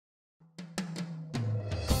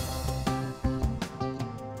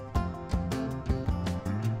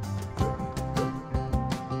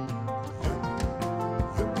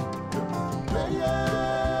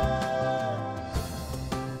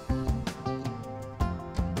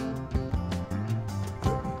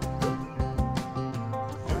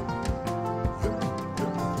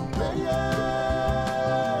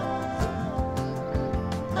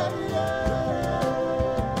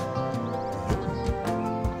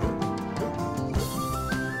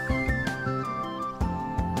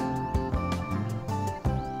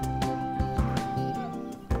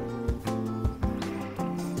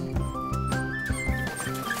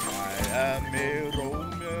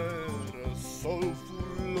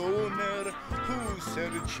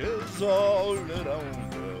searches all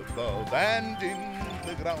around, above and in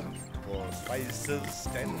the ground, for spices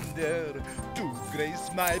tender to grace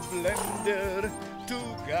my blender, to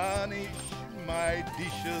garnish my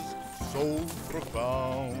dishes so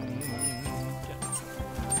profound.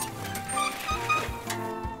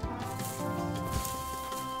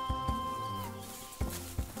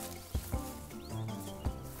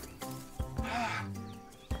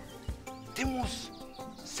 Timus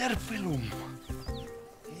Serpillum.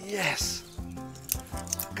 Yes.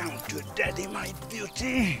 Come to daddy, my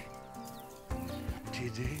beauty.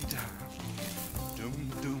 Di-di-da.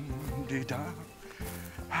 Dum-dum-di-da.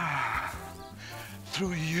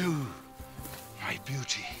 Through you, my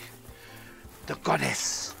beauty, the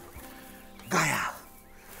goddess Gaia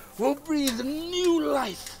will breathe new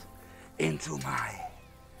life into my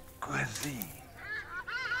cuisine.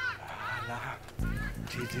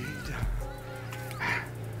 Di-di-da.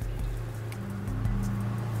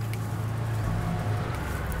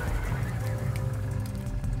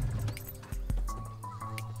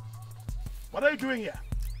 What are you doing here?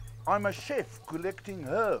 I'm a chef collecting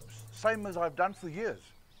herbs, same as I've done for years.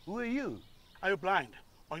 Who are you? Are you blind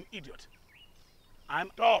or an idiot?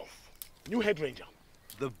 I'm Dolph, new head ranger.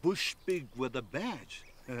 The bush pig with a badge.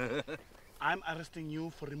 I'm arresting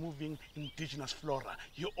you for removing indigenous flora,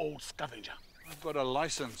 you old scavenger. I've got a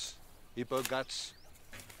license, hippo guts.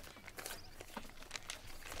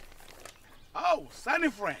 Oh, Sonny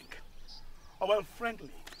Frank. Oh, well,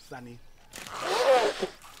 frankly, Sonny.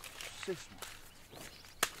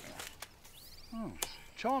 Oh,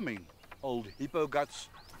 charming, old hippo guts.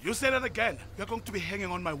 You say that again, you're going to be hanging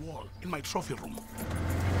on my wall in my trophy room.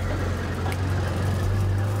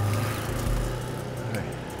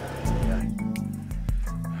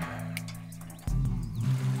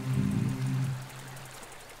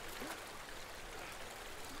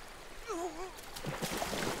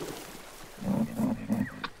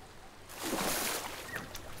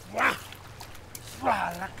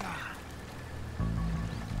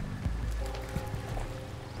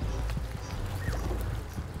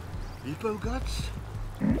 Hippo guts?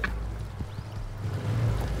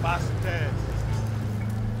 Bastard.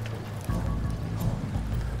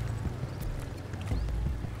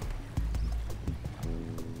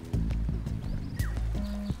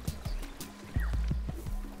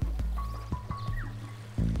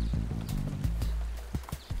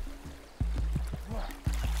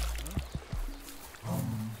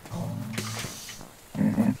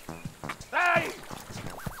 Hey!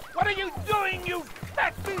 What are you doing, you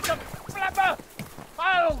fat piece of flapper?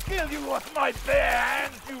 I'll kill you with my bare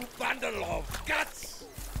hands, you bundle of guts!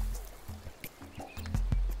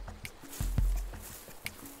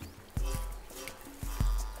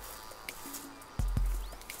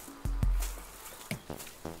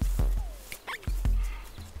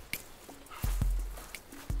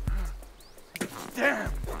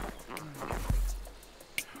 Damn!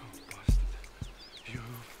 Bastard. You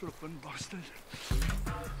flippin' bastard.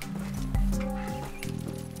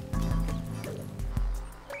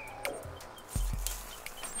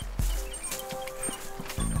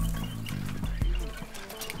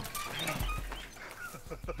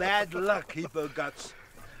 Bad luck, hippo guts.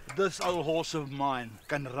 This old horse of mine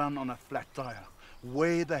can run on a flat tire.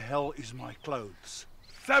 Where the hell is my clothes?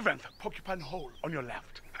 7th porcupine hole on your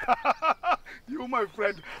left. You, my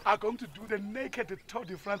friend, are going to do the naked Tour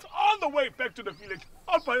de France all the way back to the village,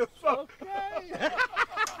 all by yourself. Okay.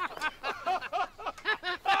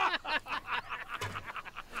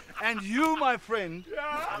 And you, my friend,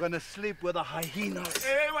 are gonna sleep with a hyena.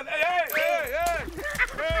 Hey, hey, hey, hey,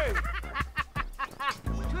 hey!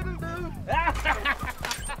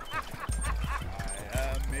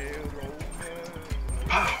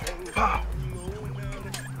 Pow, pow.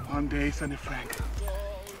 One day, Sonny Frank.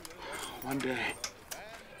 One day.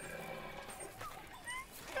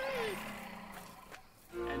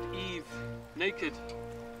 And Eve, naked,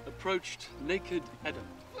 approached naked Adam.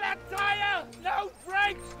 Flat tire! No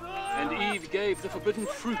brakes! And Eve gave the forbidden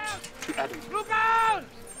fruit to Adam. Look out!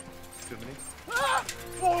 Germany?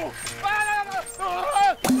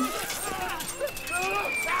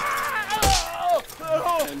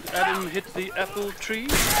 And Adam hit the apple tree.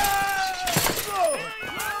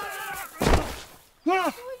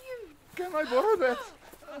 Can I borrow that?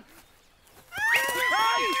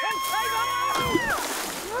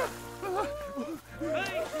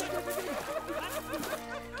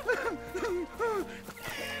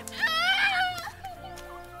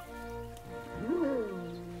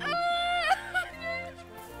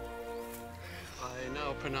 I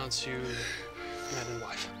now pronounce you man and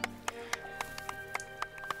wife.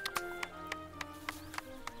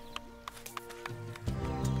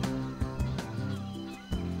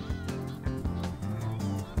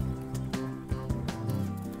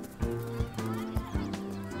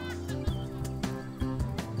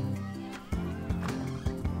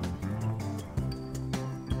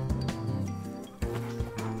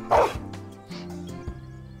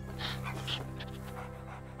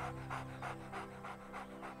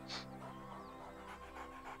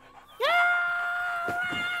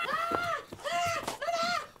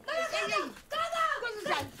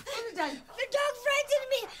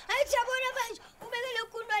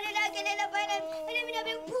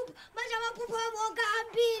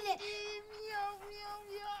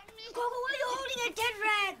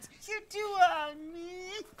 rat! You too are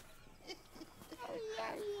me.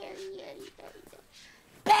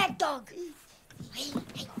 Bad dog! Hey,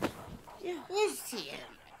 who's here?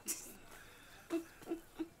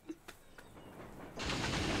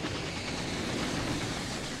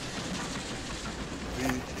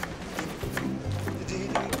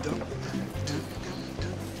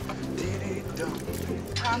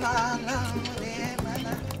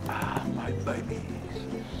 Ah, my baby.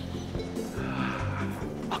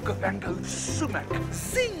 Akavango sumac.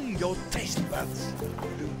 Sing your taste buds.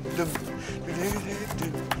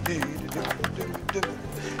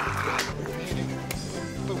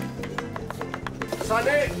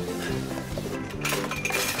 Sunday!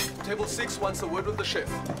 Table 6 wants a word with the chef.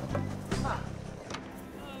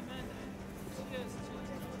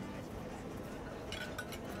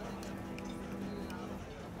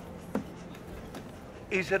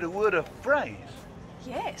 Is it a word of praise?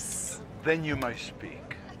 Yes. Then you may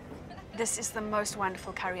speak. This is the most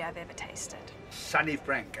wonderful curry I've ever tasted. Sonny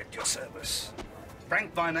Frank at your service.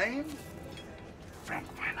 Frank by name, Frank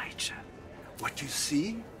by nature. What you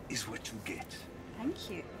see is what you get. Thank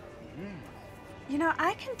you. You know,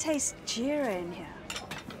 I can taste Jira in here.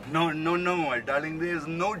 No, my darling. There's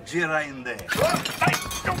no jira in there.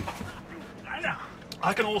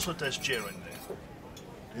 I can also taste Jira in there.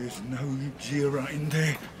 There's no jira in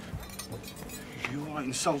there. You are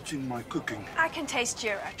insulting my cooking. I can taste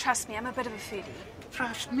Jira. Trust me, I'm a bit of a foodie.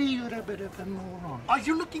 Trust me, you're a bit of a moron. Are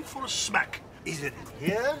you looking for a smack? Is it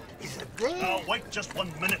here? Is it there? Wait just 1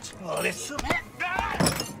 minute. Oh, let's...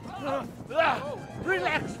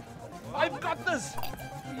 Relax. I've got this.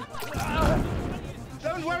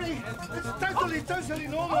 Don't worry. It's totally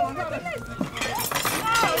normal.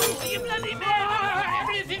 Oh, you bloody man!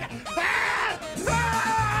 Everything.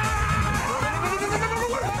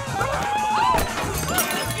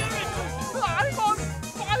 I'm on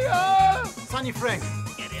fire! Sonny Frank.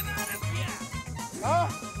 Get him out of here. Huh?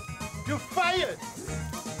 You're fired.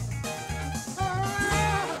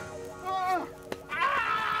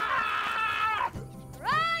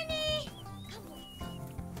 Ronnie! Come on.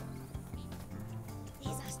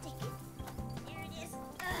 There's our stick. Here it is.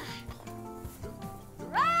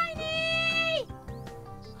 Ronnie!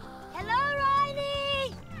 Hello,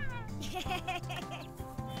 Ronnie!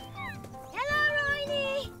 Hello,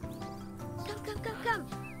 Ronnie! Come.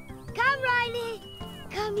 Come, Ronnie!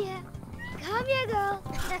 Come here. Come here, girl.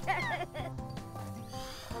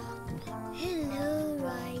 Hello,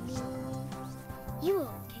 Ronnie. You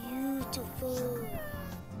are beautiful.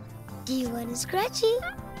 Do you want a scratchy?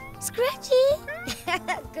 Scratchy?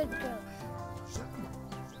 Good girl.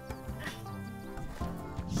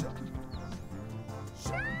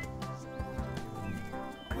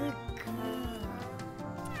 Good girl.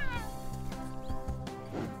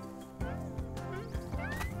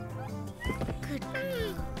 Good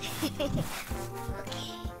girl. Okay.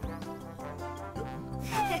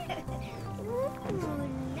 Ooh,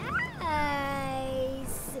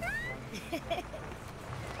 nice.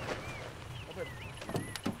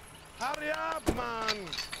 Hurry up, man.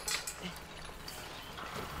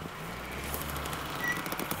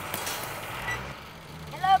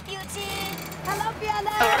 Hello, Beauty. Hello,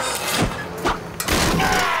 Piano.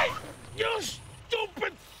 You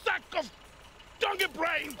stupid sack of donkey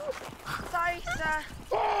brains! Sorry, sir.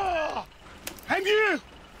 Oh! And you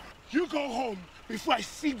go home before I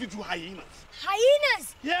feed you to hyenas.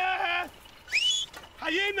 Hyenas. Yeah!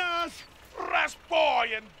 Hyenas, ras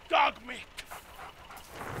boy, and dog meat.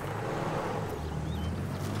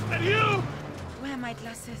 And you, Where are my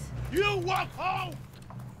glasses? you walk home.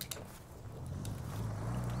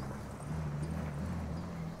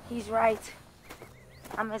 He's right.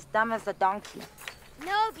 I'm as dumb as a donkey.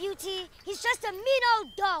 No, Beauty. He's just a mean old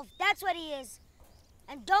dove. That's what he is.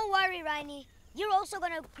 And don't worry, Rhiny. You're also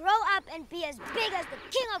gonna grow up and be as big as the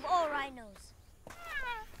king of all rhinos.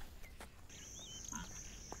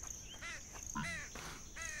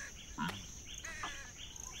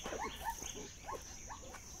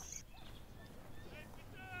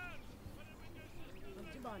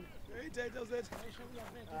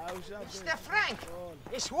 Mr. Frank,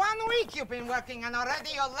 it's 1 week you've been working and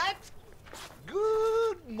already you're late?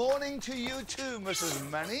 Good morning to you too, Mrs.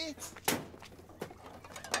 Manny. It's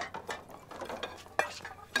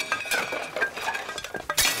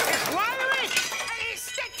 1 week! It's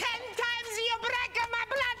the 10 times you break my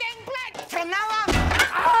blooding plate! From now on,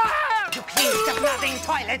 you clean the blooding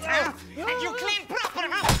toilet, huh? And you clean proper,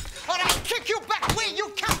 huh? Or I kick you back where you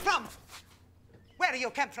come from! Where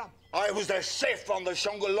you come from? I was the chef on the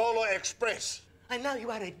Shongololo Express. And now you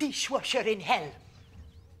are a dishwasher in hell.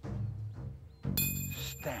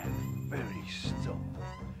 Stand very still.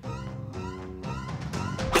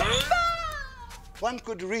 One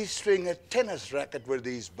could restring a tennis racket with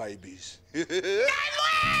these babies. Manuel!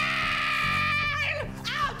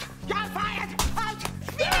 Out! You're fired! Out!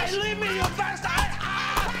 Finish! Leave me, you bastard!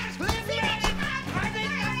 Leave me!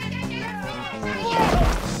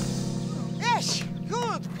 Yes,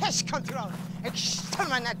 good pest control.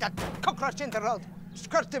 Exterminate that cockroach in the road.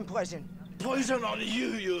 Squirt him poison. Poison on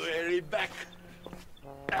you, you hairy back.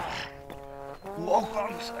 Walk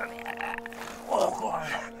on, Sonny. Walk on.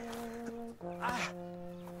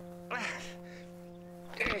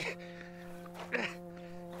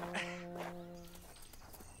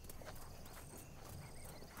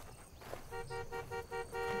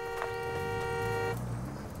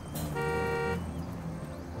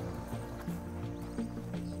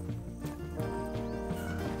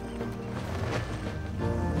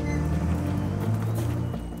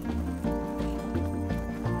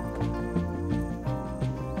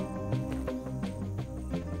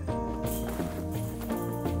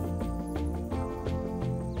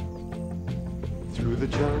 Through the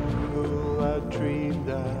jungle I dreamed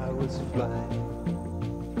I was flying.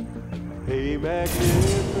 A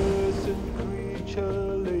magnificent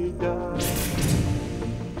creature lay dying.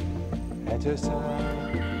 At her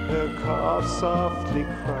side, her calf softly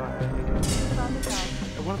crying.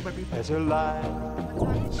 As her life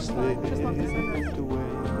slipped away.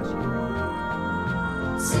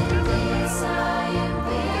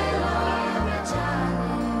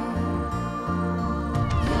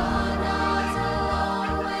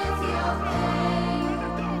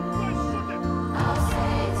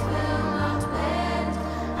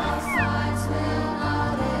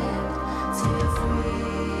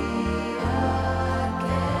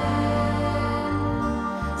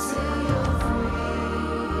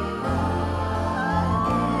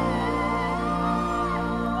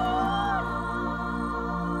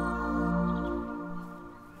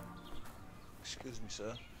 Excuse me,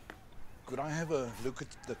 sir. Could I have a look at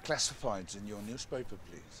the classifieds in your newspaper,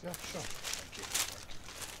 please? Yeah, sure.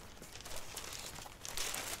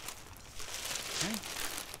 Thank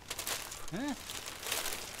you. Huh?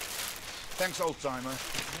 Thanks, old-timer.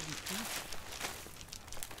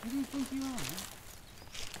 Who do you think you are, huh?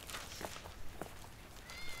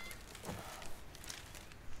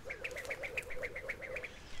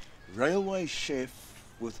 Railway chef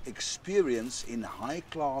with experience in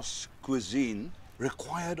high-class cuisine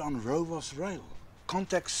required on Rovos Rail.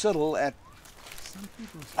 Contact Cyril at... Some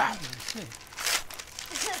people say they're sick.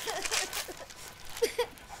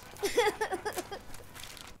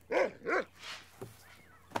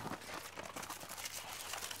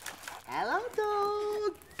 Hello,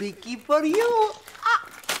 dog. Picky for you. Ah.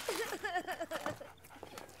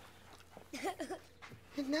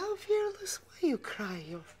 And now, Fearless, why you cry?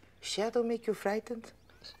 Your shadow make you frightened?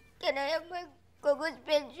 Can I have my Gogo's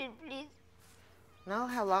pension, please? No,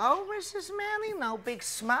 hello, Mrs. Manny. No big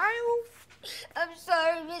smile. I'm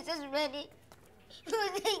sorry, Mrs. Manny.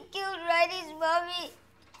 They killed Riley's mommy.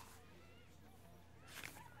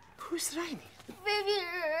 Who's Riley? Baby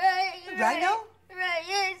Rhino? Right,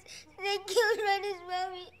 yes. They killed Riley's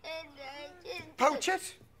mommy and I just...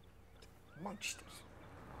 Poachers? Monsters.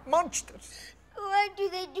 Monsters. Why do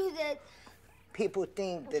they do that? People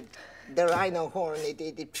think that the rhino horn,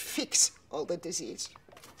 it fix all the disease.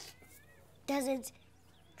 Doesn't.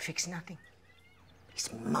 Fix nothing. It's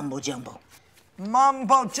mumbo jumbo.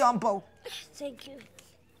 Mumbo jumbo. Thank you.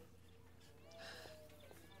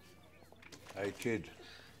 Hey, kid.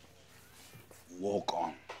 Walk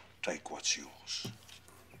on. Take what's yours.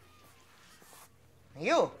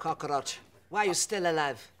 You, cockroach, why you still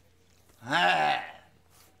alive? Ah,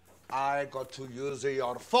 I got to use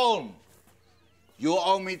your phone. You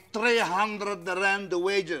owe me 300 rand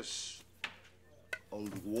wages.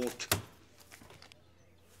 Old wart.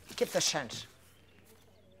 Give the chance.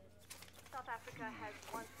 South Africa has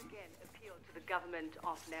once again appealed to the government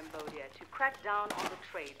of Namibia to crack down on the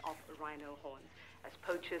trade of rhino horns, as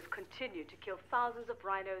poachers continue to kill thousands of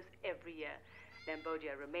rhinos every year.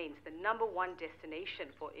 Namibia remains the #1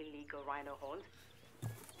 destination for illegal rhino horns.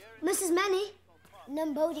 Mrs. Manny,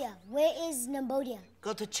 Namibia. Where is Namibia?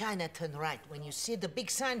 Go to China, turn right. When you see the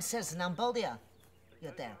big sign says Namibia,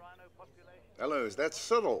 you're there. Hello, is that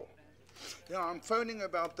Cyril? Yeah, I'm phoning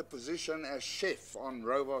about the position as chef on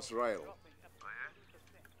Rovos Rail.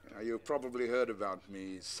 You've probably heard about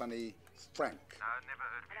me, Sonny Frank. No, never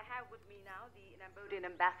heard of it. And I have with me now the Nambodian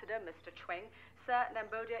ambassador, Mr. Chweng. Sir,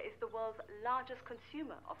 Namibia is the world's largest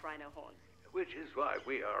consumer of rhino horns. Which is why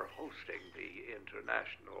we are hosting the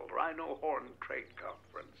International Rhino Horn Trade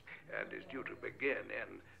Conference and is due to begin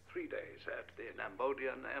in 3 days at the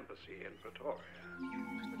Nambodian Embassy in Pretoria.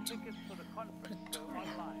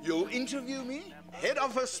 You'll interview me? Head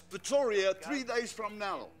office, Pretoria, 3 days from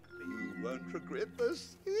now. You won't regret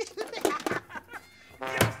this.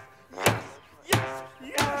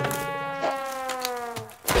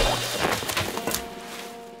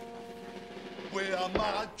 We are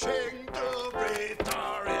marching to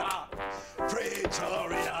Pretoria,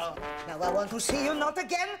 Pretoria. Now I want to see you not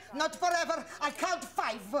again, not forever. I count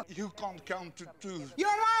 5. You can't count to 2. You're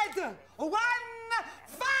right. 1,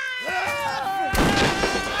 5.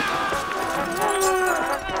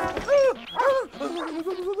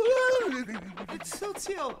 It suits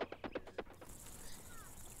you.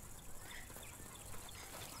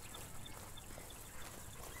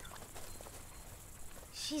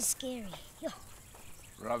 She's scary. Yo.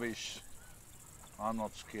 Rubbish. I'm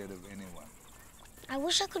not scared of anyone. I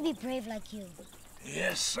wish I could be brave like you.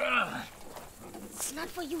 Yes, sir. It's not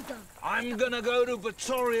for you, Dog. I'm gonna go to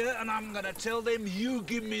Pretoria and I'm gonna tell them you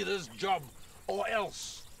give me this job, or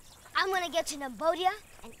else. I'm gonna get to Cambodia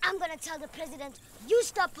and I'm gonna tell the president you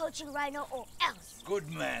stop poaching rhino or else. Good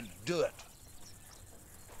man, do it.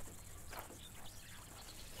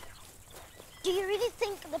 Do you really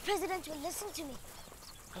think the president will listen to me?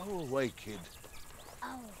 Go away, kid.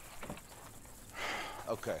 Oh.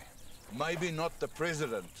 Okay, maybe not the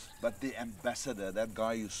president, but the ambassador, that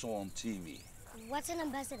guy you saw on TV. What's an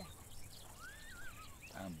ambassador?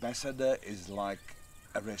 An ambassador is like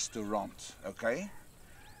a restaurant, okay?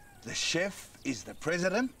 The chef is the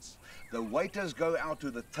president, the waiters go out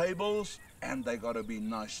to the tables, and they gotta be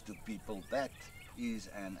nice to people. That is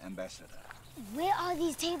an ambassador. Where are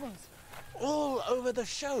these tables? All over the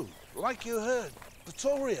show, like you heard.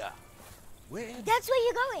 Pretoria. Where? That's where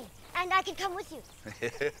you're going, and I can come with you.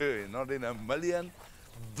 Not in a million,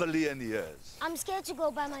 billion years. I'm scared to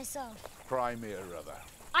go by myself. Cry me a river.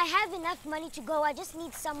 I have enough money to go. I just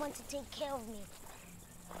need someone to take care of me.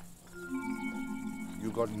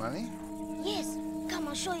 You got money? Yes. Come,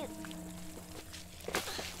 I'll show you.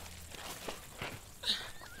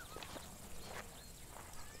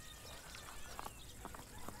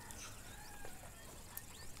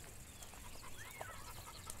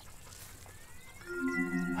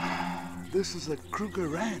 This is a Kruger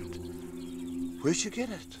Rand. Where'd you get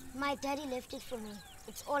it? My daddy left it for me.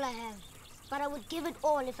 It's all I have. But I would give it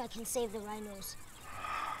all if I can save the rhinos.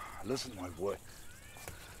 Listen, my boy.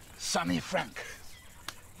 Sonny Frank.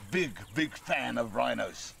 Big fan of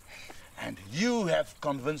rhinos. And you have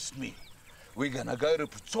convinced me. We're gonna go to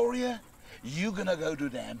Pretoria, you're gonna go to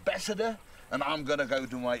the ambassador, and I'm gonna go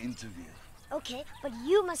to my interview. Okay, but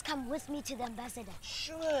you must come with me to the ambassador.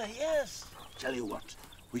 Sure, yes. Tell you what,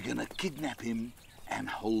 we're gonna kidnap him and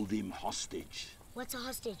hold him hostage. What's a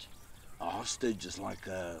hostage? A hostage is like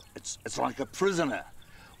it's like a prisoner.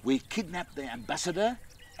 We kidnap the ambassador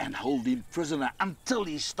and hold him prisoner until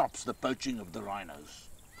he stops the poaching of the rhinos.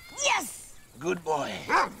 Yes! Good boy.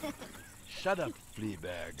 Shut up,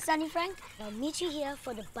 Fleabag. Sonny Frank, I'll meet you here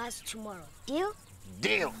for the bus tomorrow. Deal?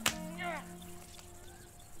 Deal.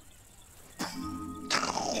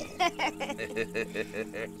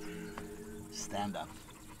 Stand up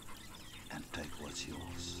and take what's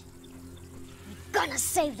yours. We're gonna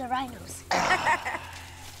save the rhinos.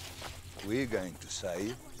 We're going to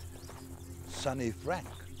save Sonny Frank.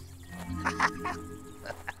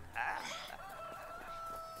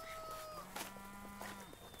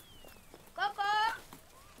 Coco!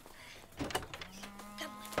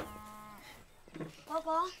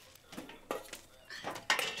 Coco?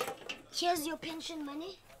 Here's your pension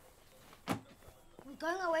money. We're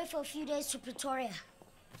going away for a few days to Pretoria.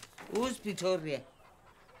 Who's Pretoria?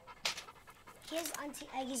 Here's Auntie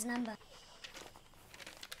Aggie's number.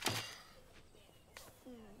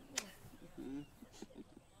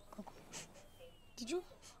 Did you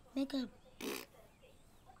make a...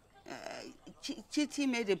 Chitty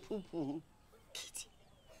made a poo-poo. Kitty.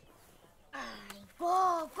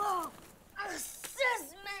 Go.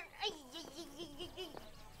 Sis, man.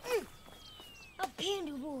 A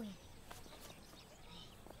panda boy.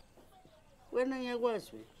 When are you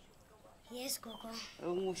was with? Yes, Coco.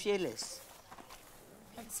 Fearless.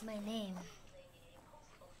 That's my name.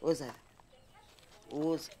 What's that?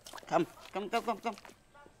 Come.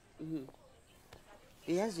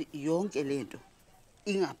 Yazi yonke lento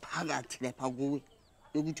ingaphakathi lapha kuwe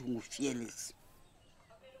yokuthi ungufearless.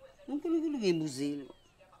 UNkulunkulu ngembuzile.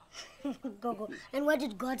 Gogo, and what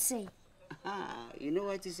did God say? You know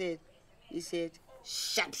what he said? He said,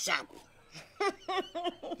 sharp.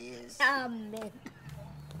 Yes. Amen.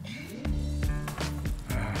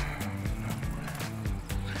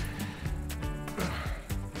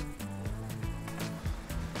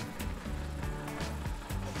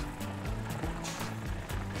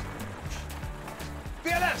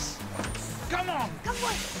 Yes! Come on! Come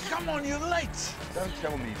on! Come on, you're late! Don't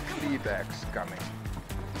tell me Fleabag's coming.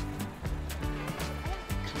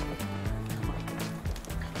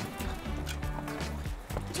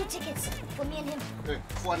 Two tickets for me and him. Hey,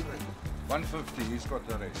 100. 150, he's got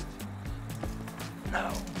the rest.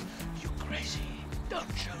 No, you crazy. Don't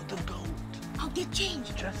show the gold. I'll get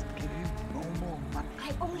change. Just give him normal money.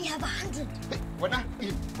 I only have 100. Hey, Wena,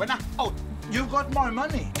 in, Wena, out. You got my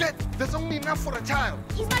money. Get, there's only enough for a child.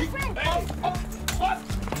 He's my friend. Hey, what?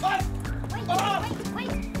 Wait,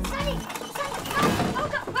 Sonny! Sonny! Oh,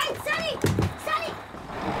 God, wait, Sonny! Sonny!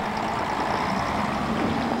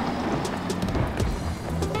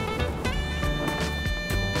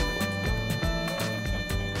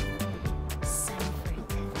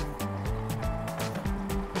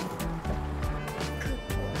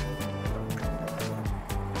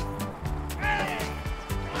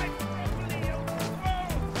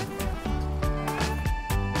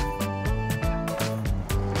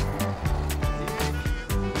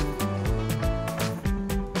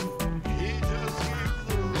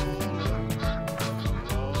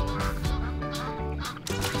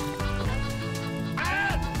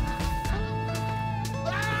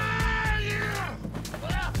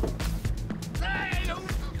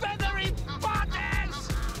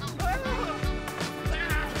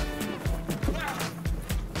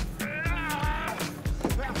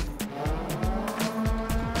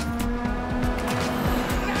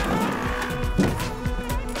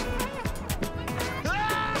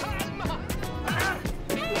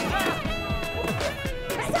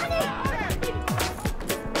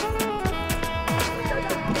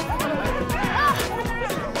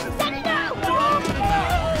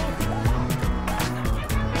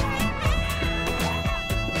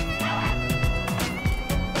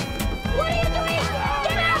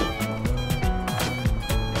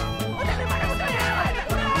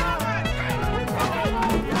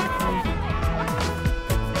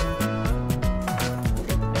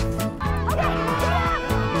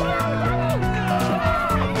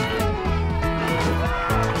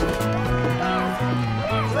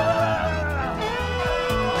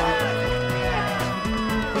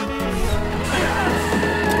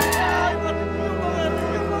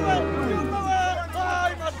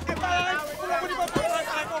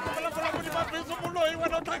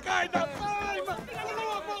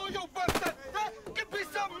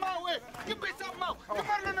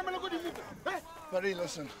 Barry,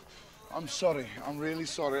 listen, I'm sorry. I'm really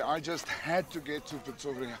sorry. I just had to get to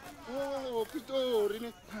Pretoria. Oh,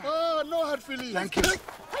 Pretoria. Oh, no hard feelings. Thank you. Hey,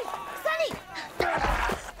 Sonny!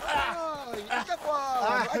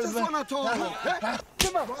 I just want to talk.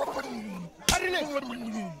 Come on.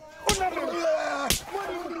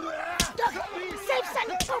 Save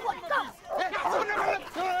Sonny! Go,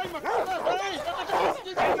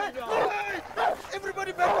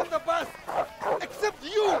 Everybody back on the bus, except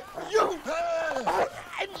you,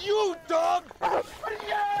 and you, dog.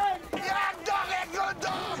 Yeah, dog, and your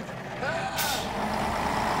dog.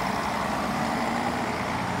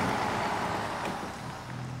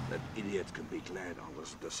 That idiot can be glad I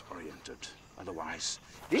was disoriented. Otherwise,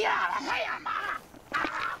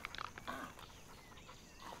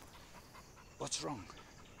 what's wrong?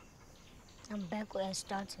 I'm back where I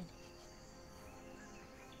started.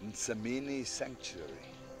 Nsamini Sanctuary.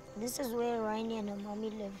 This is where Rainy and her mommy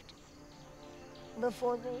lived.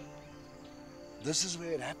 Before they... This is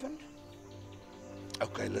where it happened?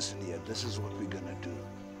 Okay, listen here. This is what we're gonna do.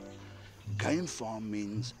 Game farm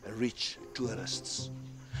means rich tourists.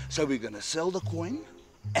 So we're gonna sell the coin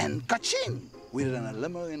and ka-ching! We're in a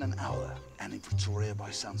limo in an hour and in Pretoria by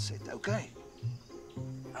sunset, okay?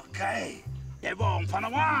 Okay. Yebo,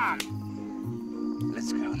 Panawan!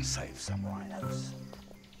 Let's go and save some rhinos.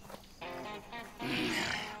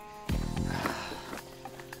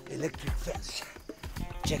 Electric fence.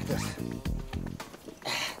 Check this.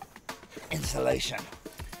 Insulation.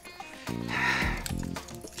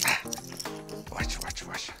 Watch.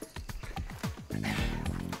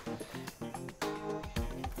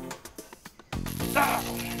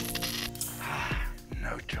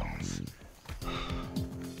 No chance.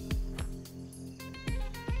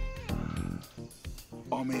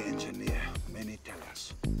 Army engineer, many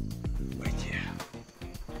talents. Wait here.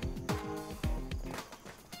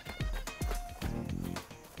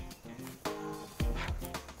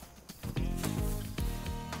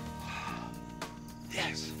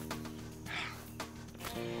 Yes.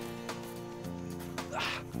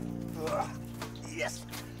 Yes,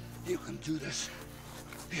 you can do this.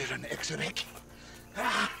 You're an ex-rec.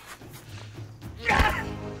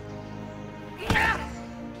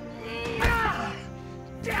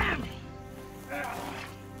 Damn!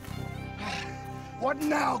 What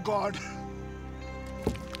now, God?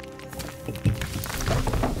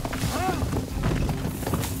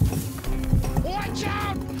 Watch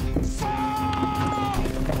out! Fall!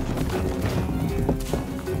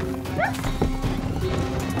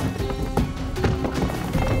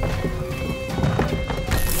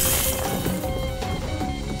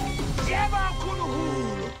 Jeba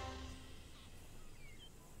Kuluhulu!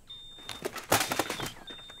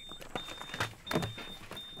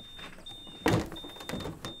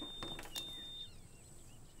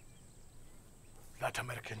 That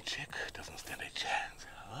American chick doesn't stand a chance,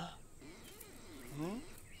 huh?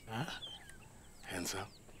 Huh? Handsome?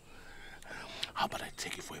 How about I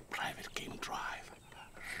take you for a private game drive?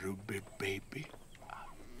 Ruby baby?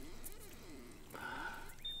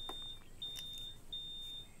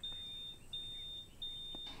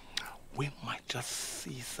 We might just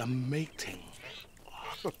see some mating.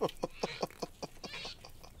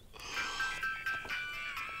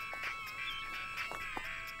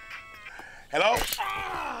 Hello?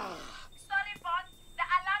 Sorry, boss. The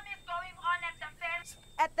alarm is going on at the fence.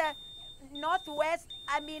 At the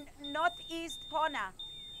northeast corner.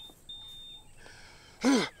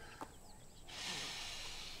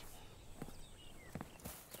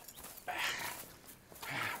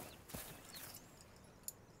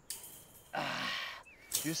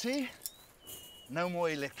 You see? No more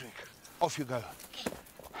electric. Off you go.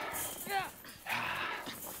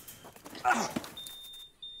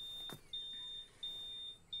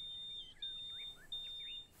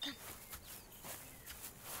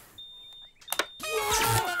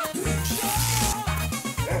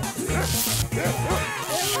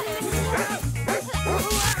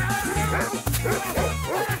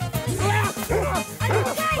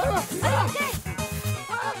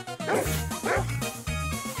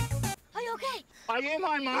 Are you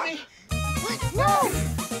my mommy? What? No!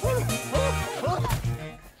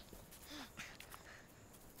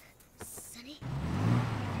 Sonny?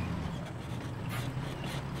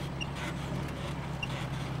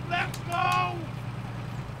 Let's go!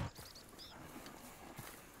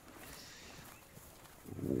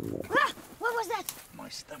 Ah, what was that? My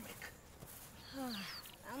stomach.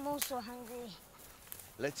 I'm also hungry.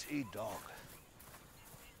 Let's eat, dog.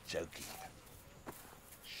 Joking.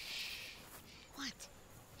 What?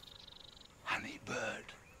 Honey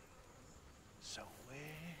bird. So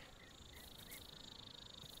where?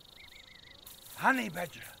 Honey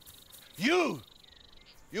badger. You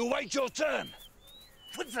wait your turn.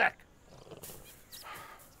 Footsack.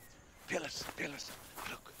 Phyllis,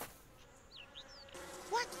 look.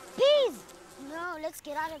 What? Bees! No, let's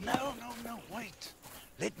get out of here. No, wait.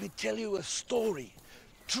 Let me tell you a story.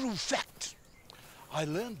 True fact. I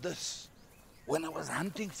learned this when I was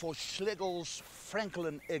hunting for Schlegel's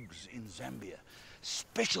Franklin eggs in Zambia.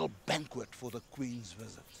 Special banquet for the Queen's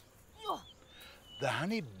visit. The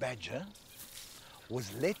honey badger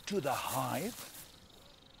was led to the hive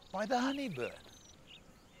by the honeybird.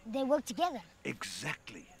 They work together.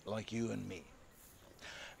 Exactly like you and me.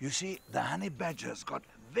 You see, the honey badger's got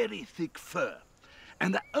very thick fur,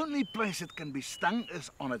 and the only place it can be stung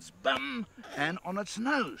is on its bum and on its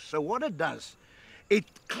nose. So what it does, it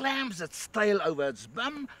clams its tail over its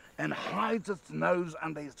bum and hides its nose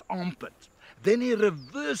under its armpit. Then he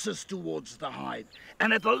reverses towards the hive,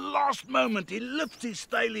 and at the last moment he lifts his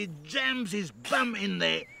tail, he jams his bum in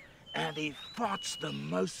there, and he farts the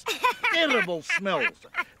most terrible smells.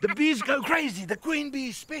 The bees go crazy, the queen bee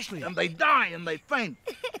especially, and they die and they faint.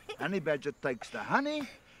 Honey badger takes the honey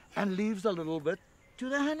and leaves a little bit to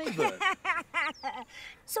the honeybird.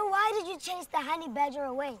 So why did you chase the honey badger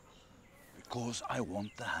away? Because I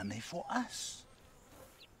want the honey for us.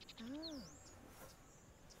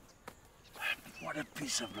 What a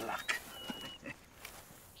piece of luck.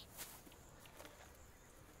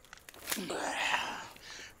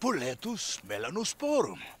 Puletus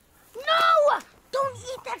melanosporum. No! Don't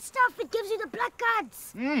eat that stuff. It gives you the black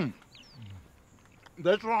cards.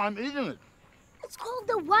 That's why I'm eating it. It's called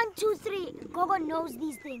the 1, 2, 3. Gogo knows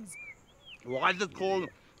these things. Why is it called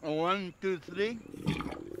a 1, 2, 3?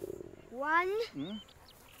 1,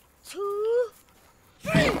 2,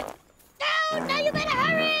 3. No, now you better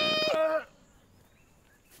hurry!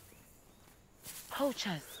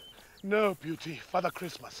 Poachers. No, Beauty. Father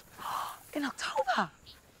Christmas. In October.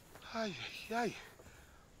 Ay. A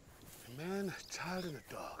man, a child, and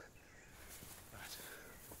a dog. Right.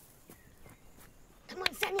 Come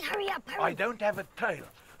on, Sonny, hurry up, hurry. I don't have a tail,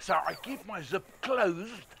 so I keep my zip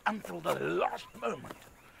closed until the last moment.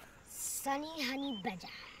 Sonny Honey Badger.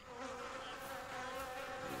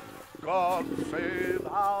 God save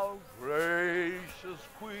our gracious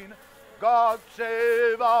Queen, God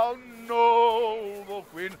save our noble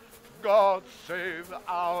queen. God save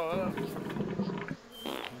our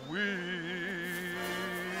queen.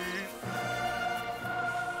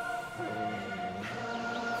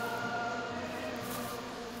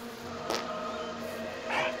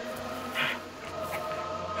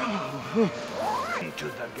 Into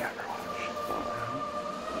the garage.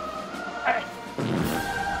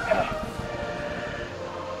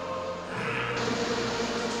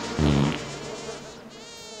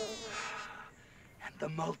 And the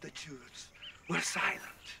multitudes were silent.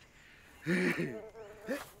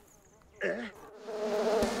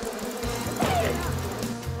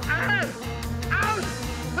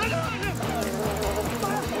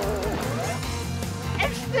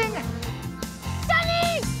 Sting!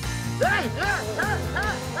 Sonny!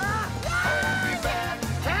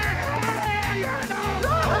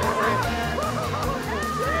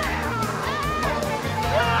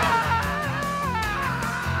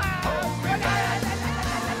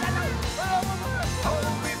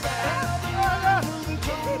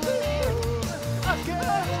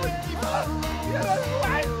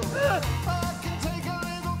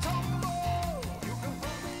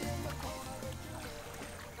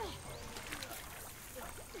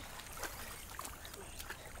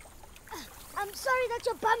 I'm sorry that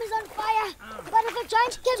your bum is on fire, but if a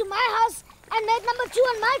giant came to my house and made number 2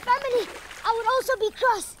 on my family, I would also be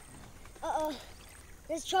cross. Uh-oh,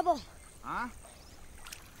 there's trouble. Huh?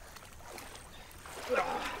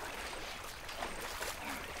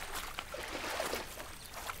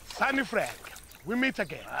 Sonny Frank, we meet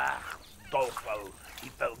again. Dolfo,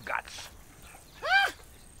 evil guts.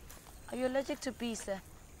 Are you allergic to bees, sir?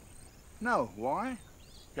 No, why?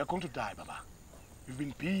 You're going to die, Baba. You've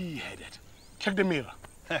been beheaded. Check the mirror.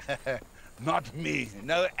 Not me.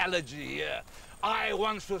 No allergy here. I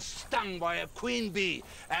once was stung by a queen bee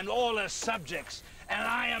and all her subjects, and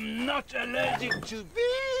I am not allergic to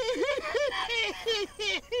bees.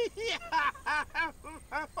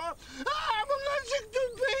 I'm allergic to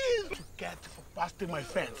bees. Get for busting my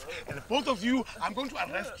fence. And both of you, I'm going to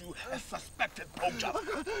arrest you as suspected poacher.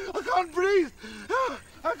 I can't breathe.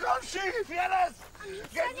 I can't see. Fearless!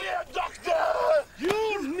 Get me a doctor!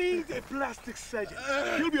 You need a plastic surgeon.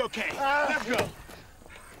 You'll be okay. Let's go.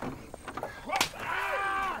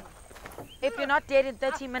 If you're not dead in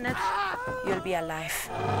 30 minutes, you'll be alive.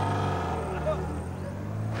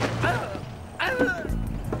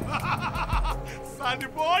 Sonny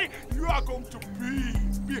boy, you are going to be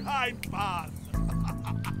behind bars.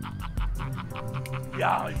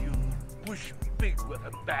 Yeah, you push pig with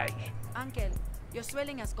a badge. Uncle, your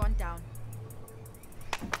swelling has gone down.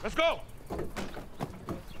 Let's go.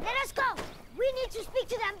 Let us go. We need to speak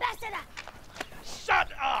to the ambassador.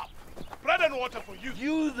 Shut up. Bread and water for you.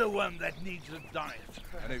 You're the one that needs a diet.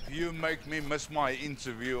 And if you make me miss my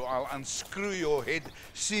interview, I'll unscrew your head,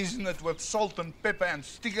 season it with salt and pepper, and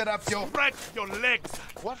stick it up your... Spread your legs.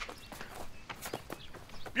 What?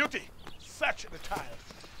 Beauty, search the child.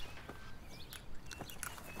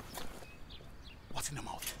 What's in the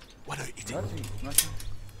mouth? What are you eating?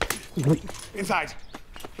 Nothing. Inside.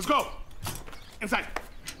 Let's go. Inside.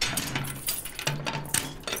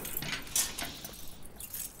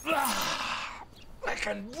 I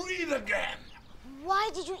can breathe again. Why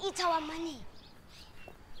did you eat our money?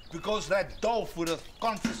 Because that Dolph would have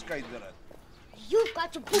confiscated it. You've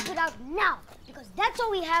got to poop it out now, because that's all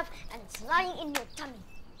we have, and it's lying in your tummy.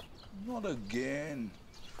 Not again.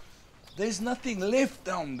 There's nothing left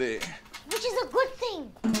down there. Which is a good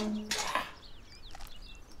thing.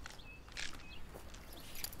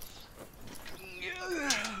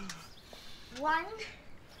 1,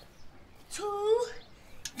 2,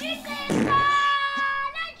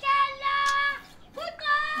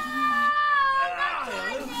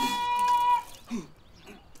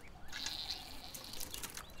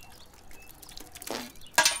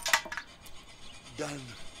 Done.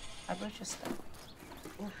 I brought your stuff.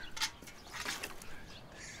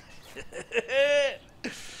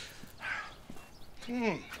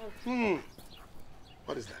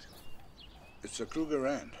 What is that? It's a Kruger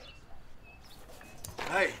Rand.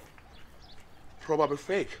 Hey. Probably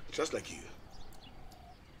fake, just like you.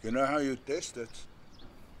 You know how you test it?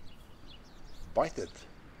 Bite it.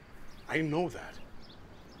 I know that.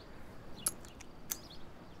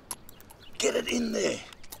 Get it in there.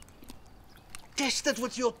 Test it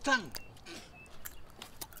with your tongue.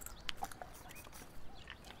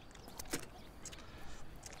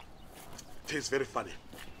 Tastes very funny.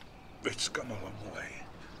 It's come a long way.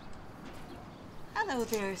 Hello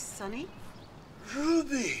there, Sonny.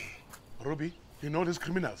 Ruby. Ruby, you know these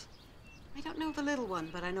criminals? I don't know the little one,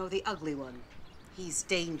 but I know the ugly one. He's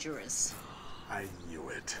dangerous. I knew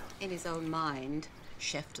it. In his own mind,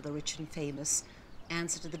 chef to the rich and famous,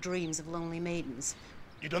 answer to the dreams of lonely maidens.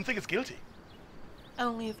 You don't think it's guilty?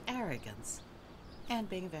 Only of arrogance and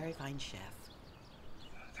being a very fine chef.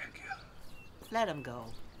 Thank you. Let him go.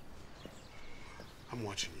 I'm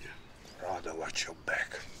watching you. Rather watch your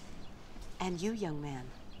back. And you, young man,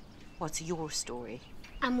 what's your story?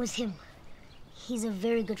 I'm with him. He's a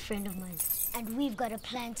very good friend of mine. And we've got a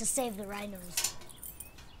plan to save the rhinos.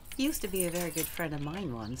 He used to be a very good friend of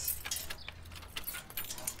mine once.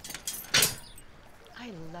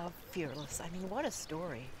 I love Fearless. I mean, what a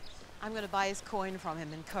story. I'm going to buy his coin from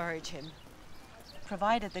him, encourage him.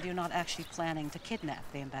 Provided that you're not actually planning to kidnap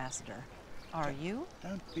the ambassador. Are you?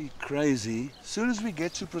 Don't be crazy. As soon as we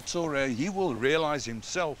get to Pretoria, he will realize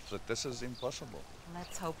himself that this is impossible.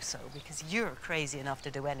 Let's hope so, because you're crazy enough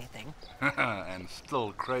to do anything. And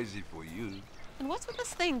still crazy for you. And what's with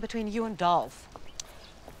this thing between you and Dolph?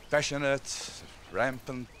 Passionate,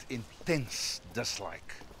 rampant, intense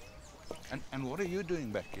dislike. And what are you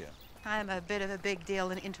doing back here? I'm a bit of a big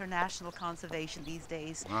deal in international conservation these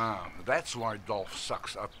days. Ah, that's why Dolph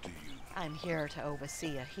sucks up to you. I'm here to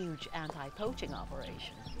oversee a huge anti-poaching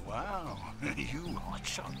operation. Wow, you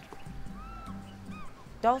hotshot.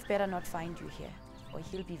 Dolph better not find you here, or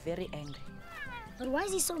he'll be very angry. But why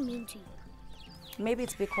is he so mean to you? Maybe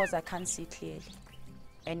it's because I can't see clearly,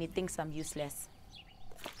 and he thinks I'm useless.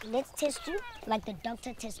 Let's test you like the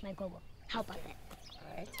doctor tests my gogo. How about that?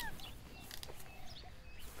 All right.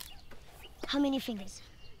 How many fingers?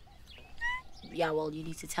 Yeah, well, you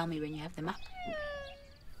need to tell me when you have them up.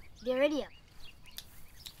 They're already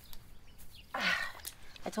up.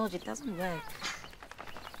 I told you, it doesn't work.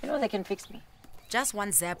 You know they can fix me. Just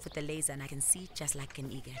one zap with the laser and I can see just like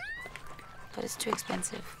an eagle. But it's too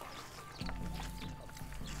expensive.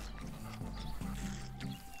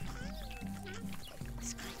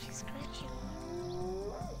 Scratchy, scratchy.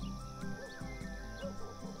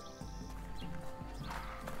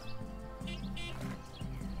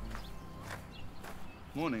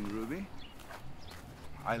 Morning, Ruby.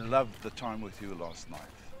 I loved the time with you last night.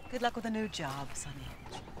 Good luck with the new job, Sonny.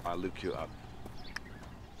 I'll look you up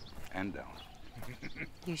and down.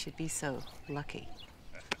 You should be so lucky.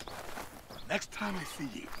 Next time I see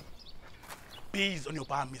you, bees on your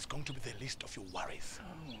bum is going to be the least of your worries.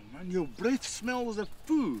 Oh, man, your breath smells of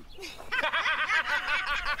food.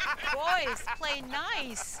 Boys, play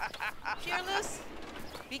nice. Fearless,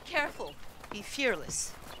 be careful. Be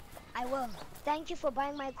fearless. I will. Thank you for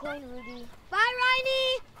buying my coin, Ruby. Bye,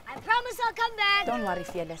 Riney! I promise I'll come back. Don't worry,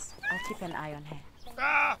 Fearless. I'll keep an eye on her.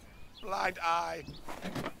 Ah, blind eye.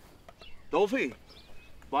 Dolphy,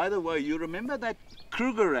 by the way, you remember that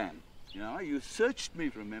Krugerrand? You know, you searched me,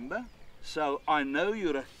 remember? So I know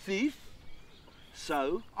you're a thief,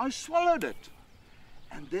 so I swallowed it.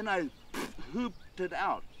 And then I hooped it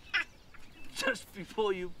out just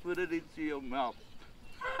before you put it into your mouth.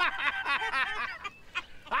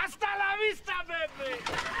 Hasta la vista, baby!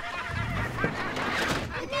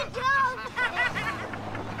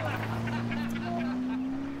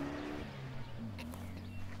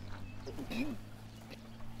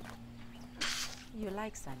 You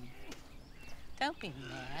like Sonny? Don't be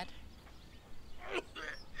mad.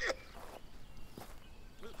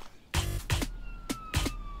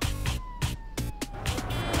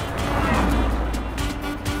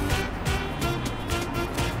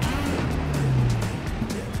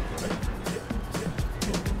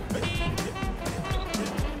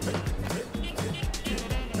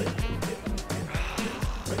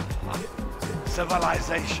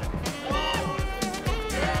 Civilization.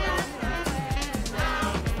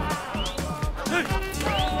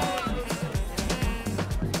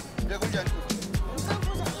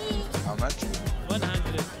 How much?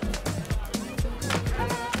 100.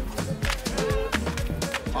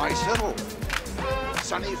 Hi, Cyril.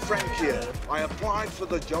 Sonny Frank here. I applied for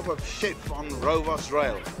the job of chef on Rovos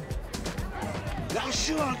Rail. Yeah,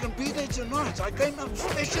 sure, I can be there tonight. I came up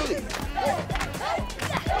specially.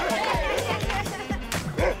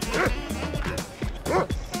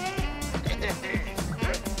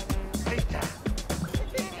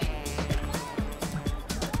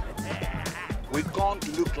 We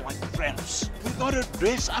can't look like friends. We gotta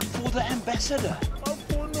dress up for the ambassador.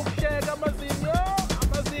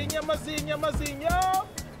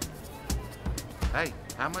 Hey,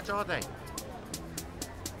 how much are they?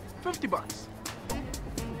 $50.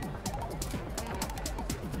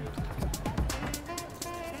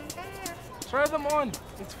 Try them on.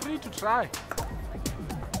 It's free to try.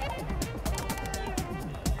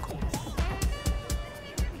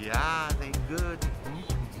 Yeah, they good.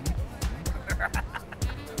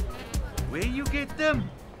 Where you get them?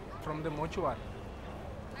 From the mortuary.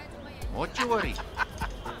 Mortuary?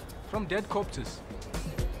 From dead corpses.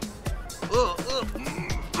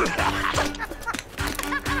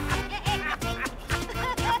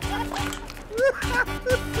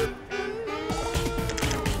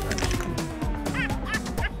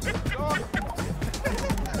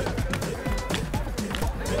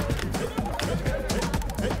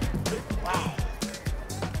 Wow.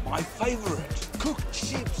 My favorite, cooked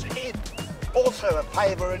sheep's head. Also a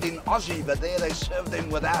favorite in Aussie, but there they serve them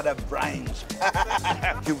without a brains.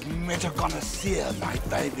 You've met a connoisseur, my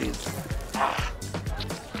babies.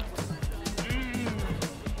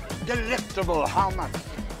 Delectable. How much?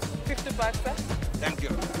 55 cents. Thank you.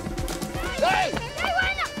 Hey!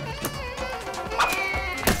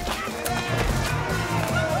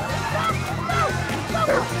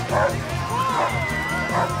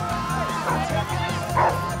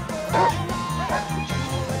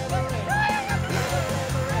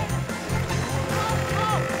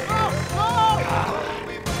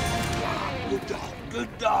 Good dog,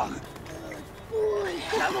 good dog.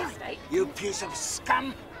 You piece of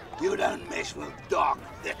scum. You don't mess with dog.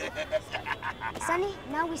 Sonny,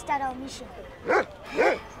 now we start our mission.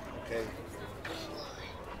 Okay.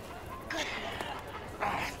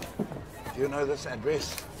 Do you know this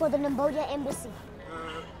address? For the Cambodia embassy.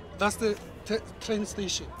 That's the train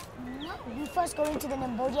station. No, we first go into the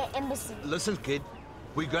Cambodia embassy. Listen, kid.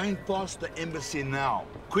 We're going past the embassy now,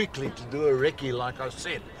 quickly to do a recce, like I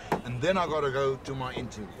said. And then I gotta go to my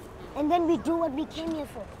interview. And then we do what we came here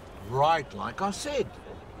for. Right, like I said.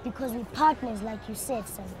 Because we're partners, like you said,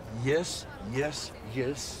 Sonny. Yes, yes,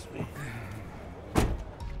 yes.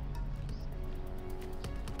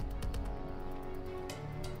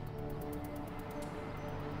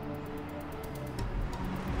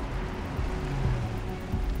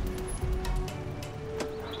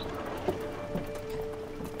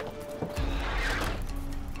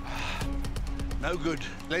 No good.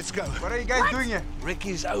 Let's go. What are you guys doing here?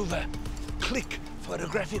 Recce's over. Click.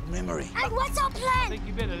 Photographic memory. And what's our plan? I think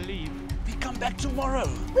you better leave. We come back tomorrow.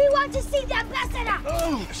 We want to see the ambassador.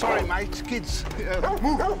 Oh, sorry, mate. Kids,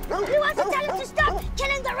 move. We want to tell him to stop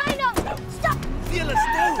killing the rhino. Stop. Fearless,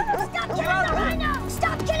 no. Stop killing the rhino.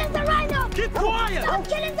 Stop killing the rhino. Keep quiet. Stop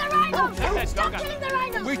killing the rhino. Stop killing the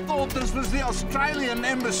rhino. We thought this was the Australian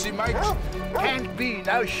embassy, mate. Can't be.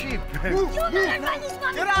 No sheep. You murdered Ronnie's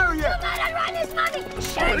money. Get out of here. You murdered Ronnie's money.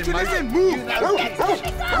 Sorry, mate. Listen, move. You know,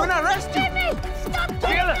 I'm gonna arrest you. Let me. Stop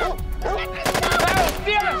killing me. Let me stop.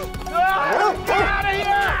 Get out of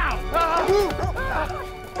here.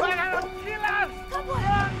 We're gonna kill us. Come on.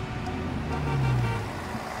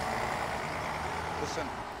 Listen,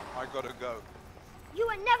 I gotta go. You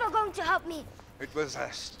were never going to help me. It was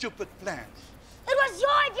a stupid plan. It was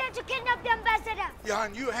your idea to kidnap the ambassador. Yeah,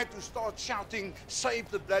 and you had to start shouting, "Save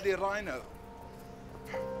the bloody rhino."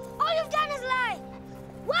 All you've done is lie.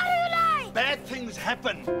 Why do you lie? Bad things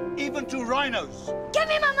happen, even to rhinos. Give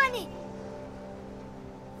me my money.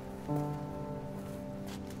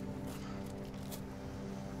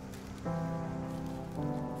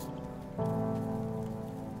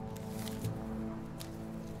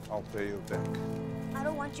 I'll pay you back. I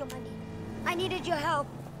don't want your money. I needed your help.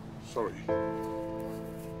 Sorry.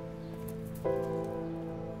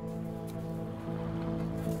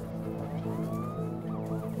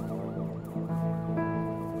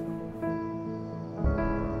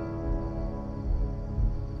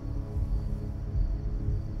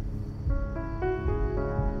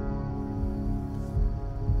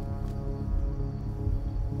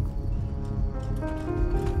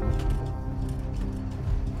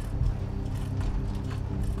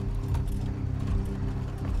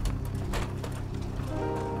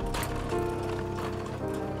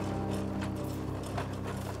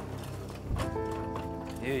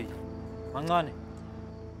 Hey, Mangane.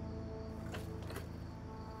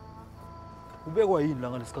 Ubekwa yini la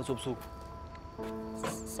ngalesikhathi sobusuku?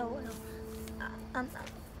 So,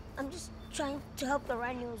 I'm just trying to help the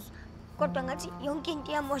rhinos. Kodwa ngathi yonke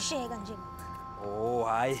into iyamosheka nje. Oh,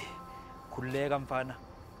 hayi. Khululeka mfana.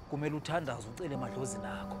 Kumele uthandaze ucele emadlozini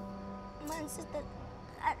akho. Man, sister,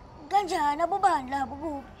 kanjani abobani labo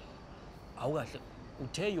kubi? Awukahle.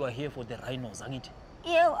 Uthe you are here for the rhinos, angithi?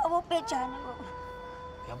 Yebo, abobhejane.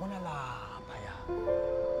 Uyabona lapha ya.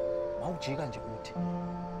 Mawujika nje uthi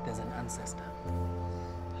there's an ancestor.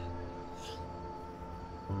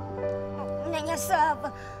 Mina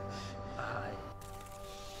ngiyasaba. Hayi.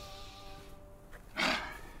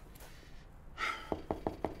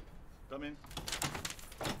 Come in.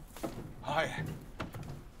 Hi.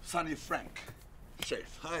 Sonny Frank,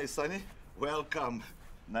 chef. Hi, Sonny. Welcome.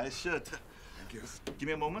 Nice shirt. Thank you. Give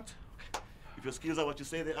me a moment. If your skills are what you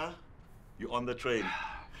say they are, you're on the train.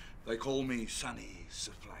 They call me Sunny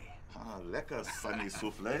Souffle. Ah, lekker, Sunny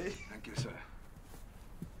Souffle. Thank you, sir.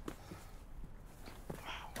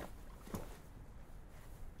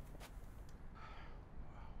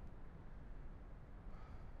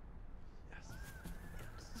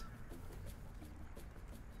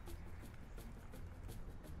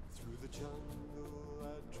 Through the jungle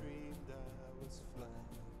I dreamed I was flying.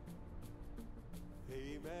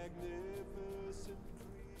 A magnificent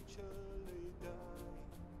creature lay dying.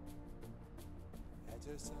 At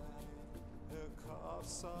her side, her calf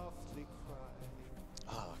softly cried.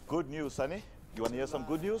 Ah, good news, Sunny. You want to hear some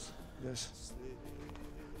good news? Yes.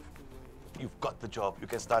 You've got the job. You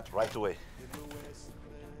can start right away.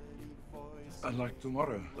 And like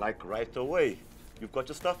tomorrow? Like right away. You've got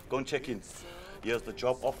your stuff, go and check in. Here's the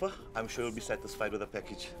job offer. I'm sure you'll be satisfied with the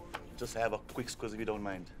package. Just have a quick squeeze if you don't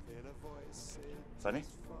mind. Sunny?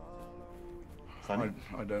 Sunny?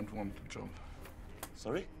 I don't want the job.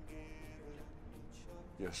 Sorry?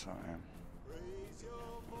 Yes, I am.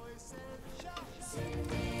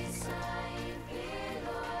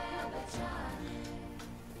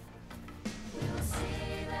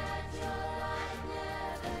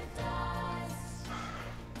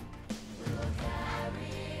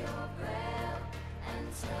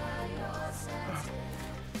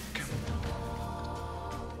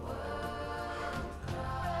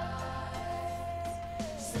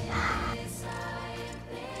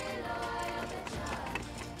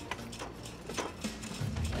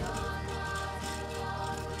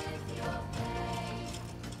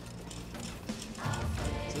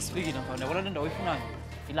 Sesifikile mfana, yabona le ndawo oyifunayo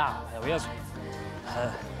ilapha uyazwa.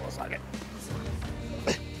 Ozake.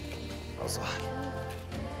 Ozake.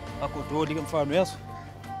 Agodoli ke mfana uyazwa.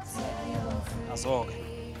 Azoke.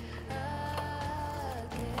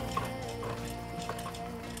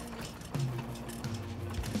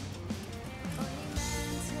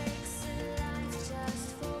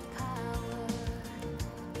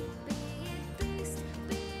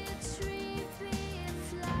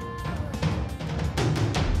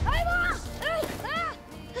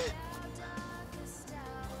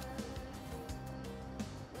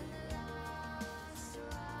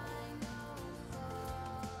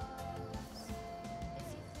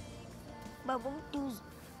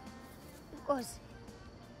 Boss,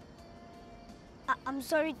 I'm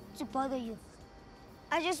sorry to bother you.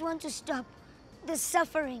 I just want to stop the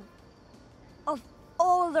suffering of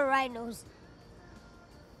all the rhinos.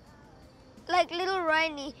 Like little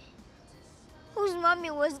Rhiny, whose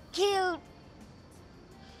mommy was killed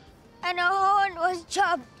and her horn was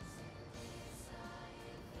chopped.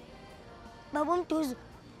 Babum Tuzu,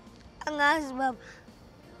 angas bab.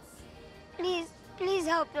 Please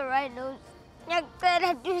help the rhinos.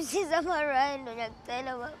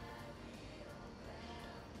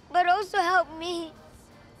 But also help me.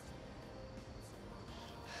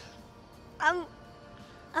 I'm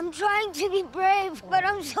trying to be brave, but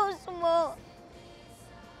I'm so small.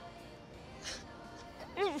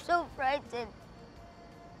 I'm so frightened.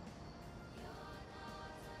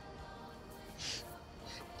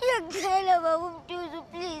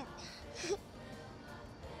 Please.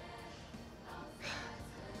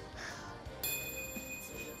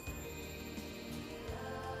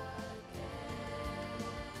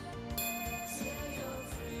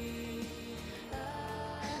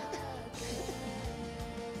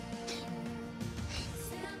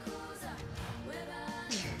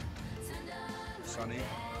 Sonny,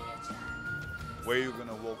 where are you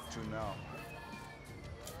gonna walk to now?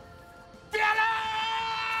 Fearless!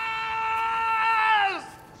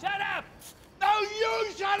 Shut up! No,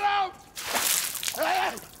 you shut up!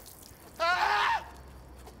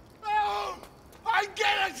 No! I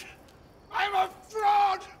get it! I'm a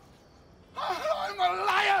fraud! I'm a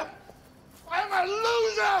liar! I'm a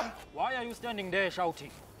loser! Why are you standing there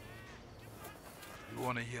shouting? You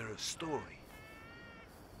want to hear a story?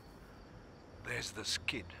 There's this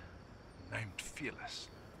kid named Fearless.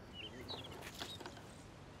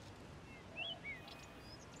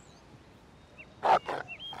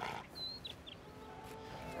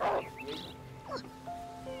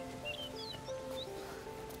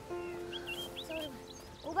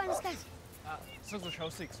 Show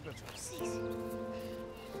 6, good. 6.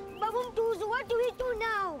 Babum Tuzu, what do we do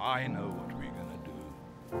now? I know what we're gonna do.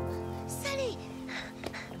 Sunny!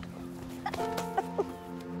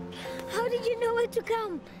 How did you know where to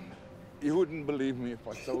come? You wouldn't believe me if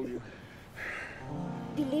I told you.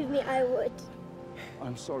 Believe me, I would.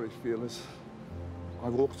 I'm sorry, Fearless. I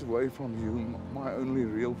walked away from you, my only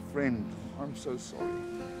real friend. I'm so sorry.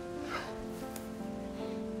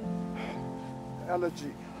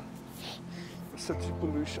 Allergy. city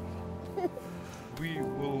pollution. We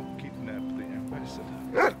will kidnap the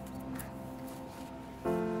ambassador.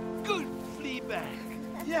 Good Fleabag.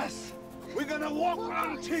 Yes, we're gonna walk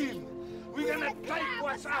on team. We're gonna take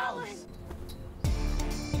what's ours.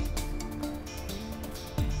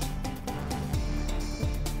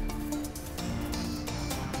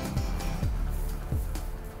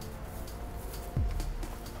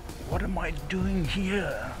 What am I doing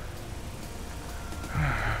here?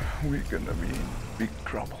 We're gonna be in big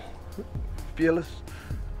trouble. Fearless.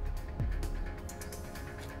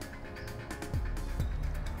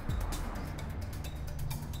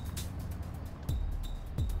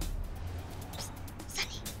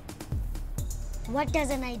 What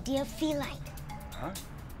does an idea feel like? Huh?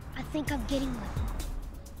 I think I'm getting one.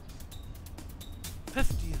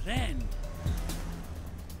 50 rand.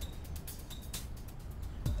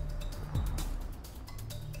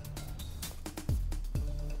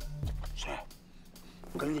 Sir,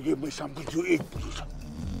 can you give me something to eat, please?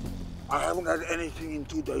 I haven't had anything in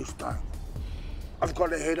 2 days' time. I've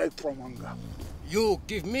got a headache from hunger. You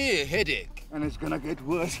give me a headache. And it's gonna get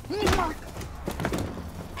worse.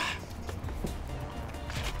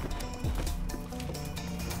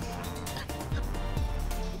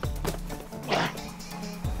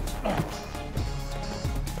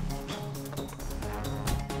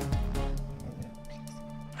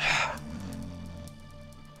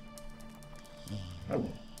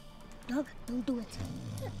 Dog, don't do it.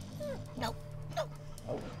 No, no.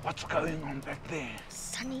 What's going on back there?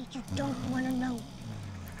 Sonny, you don't want to know.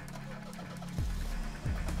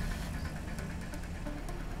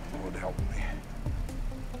 Lord help me.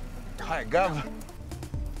 Hi, Gov.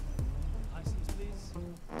 License,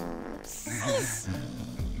 please.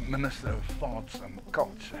 Minister of Arts and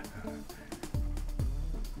Culture.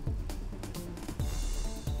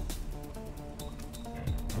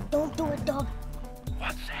 Don't do it, dog.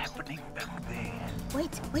 What's happening back there?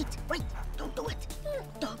 Wait, wait, wait. Don't do it.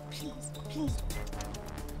 Dog, please, please.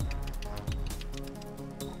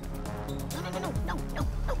 No, no, no, no, no, no,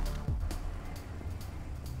 no.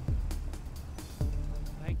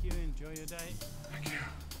 Thank you. Enjoy your day. Thank you.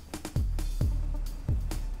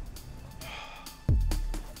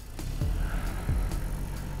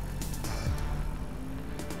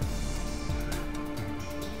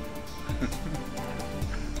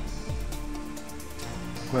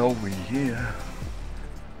 Well, we're here.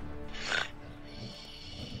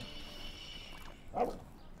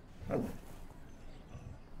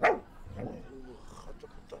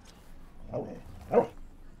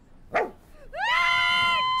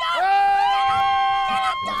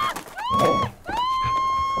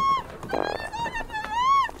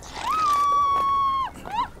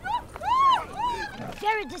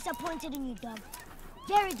 Very disappointed in you, dog.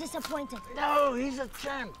 Very disappointed. No, he's a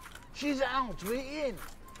champ. She's out. We're in.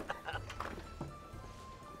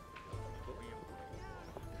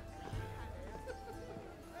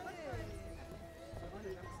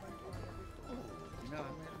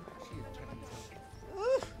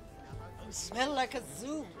 Ooh, you smell like a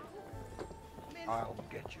zoo. I'll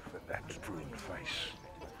get you for that strewn face.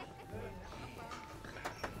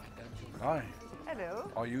 Hi.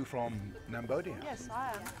 Hello. Are you from Cambodia? Yes,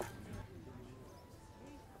 I am.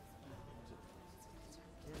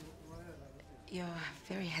 You're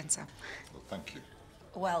very handsome. Well, thank you.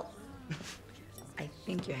 Well, I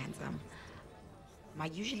think you're handsome. I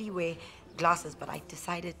usually wear glasses, but I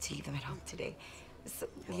decided to leave them at home today. So,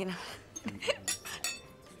 you know.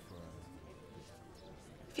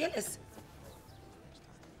 Fearless.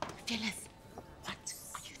 Fearless. What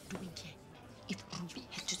are you doing here? If Ruby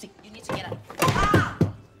had to sing, you need to get up. Ah!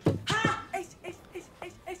 Ah!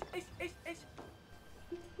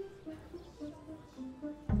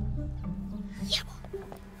 Yabo.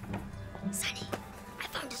 Sonny, I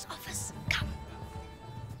found his office. Come.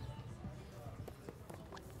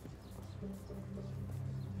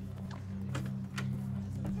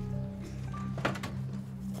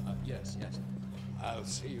 Yes, yes. I'll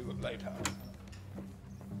see you later.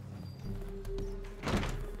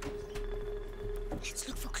 Let's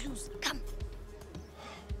look for clues. Come.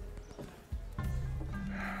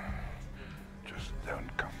 Just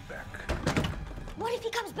don't come back. What if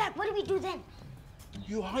he comes back? What do we do then?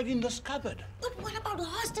 You hide in this cupboard. But what about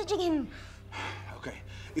hostaging him? Okay,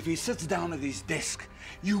 if he sits down at his desk,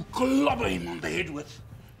 you clobber him on the head with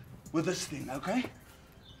this thing, okay?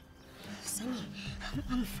 Sonny,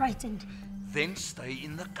 I'm frightened. Then stay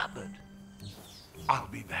in the cupboard. I'll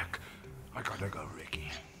be back. I gotta go,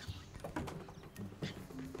 Ricky.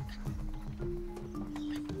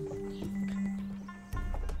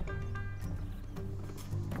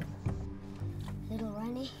 Little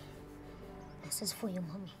Ronnie, there's is for your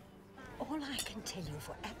mommy. All I can tell you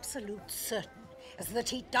for absolute certain is that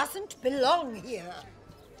he doesn't belong here.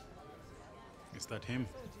 Is that him?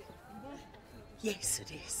 Yes,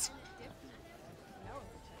 it is.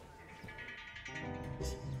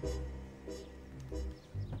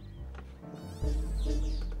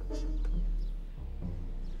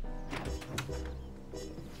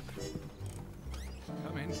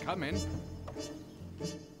 Come in.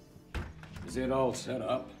 Is it all set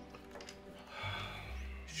up?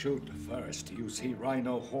 Shoot first. You see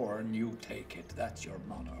Rhino horn, you take it. That's your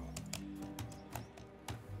motto.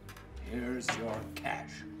 Here's your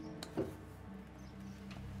cash.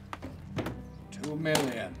 2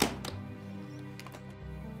 million.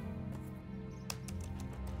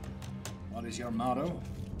 What is your motto?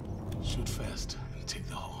 Shoot first and take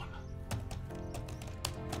the horn.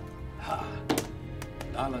 Ah.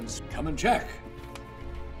 Balance, come and check.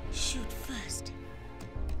 Shoot first.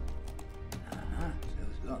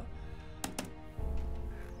 So.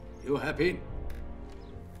 You happy?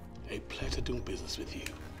 A pleasure doing business with you.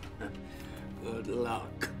 Good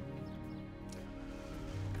luck.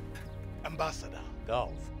 Ambassador.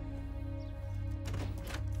 Dolph.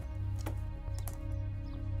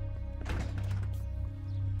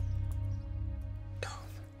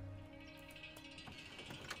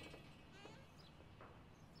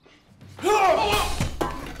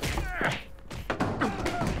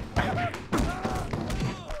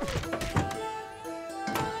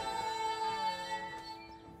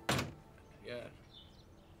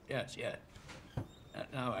 Yes.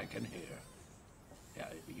 Now I can hear. Yeah,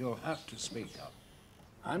 you'll have to speak up.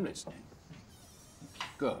 I'm listening.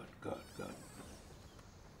 Good.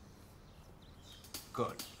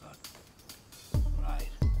 Right.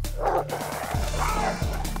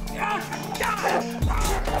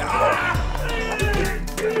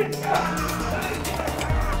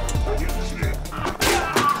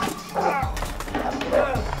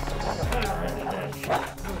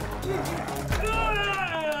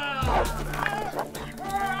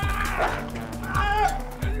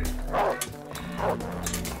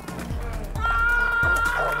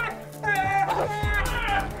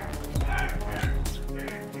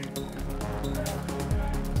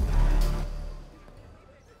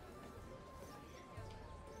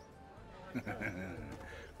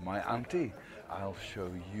 My auntie, I'll show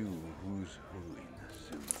you who's who in the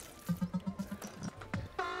zoo.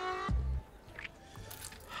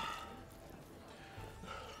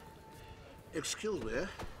 Excuse me.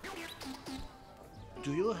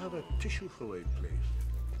 Do you have a tissue for it, please?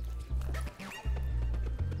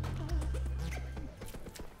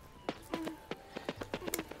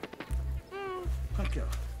 Thank you.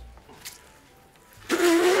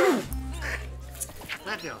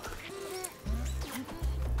 Thank you.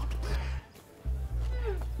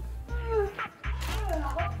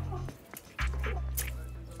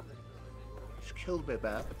 Excuse me,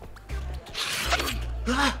 ma'am.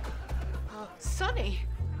 Sonny.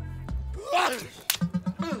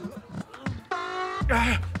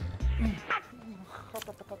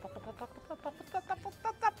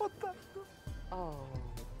 Oh,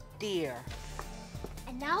 dear.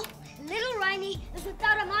 And now, little Riney is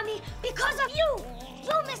without a mommy because of you!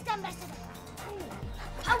 You, Mr. Ambassador!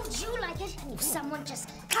 How would you like it if someone just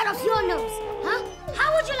cut off your nose? Huh?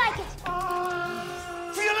 How would you like it?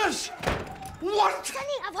 Fearless! What?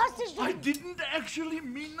 Sonny, I've hostage you. I didn't actually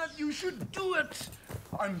mean that you should do it.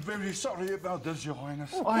 I'm very sorry about this, Your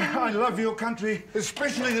Highness. I love your country,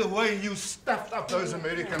 especially the way you stuffed up those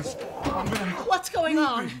Americans. What's going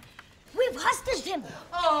on? We've hostage him.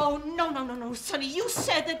 Oh, no, Sonny. You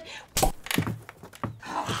said that...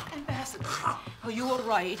 Ambassador, are you all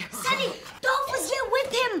right? Sonny, Dolph was here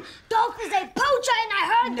with him. Dolph is a poacher and I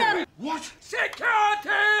heard them. What? Security!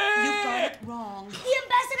 You got it wrong. The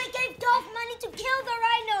ambassador gave Dolph money to kill the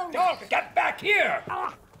rhino. Dolph, get back here!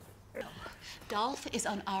 Dolph is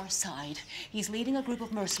on our side. He's leading a group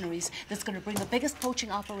of mercenaries that's going to bring the biggest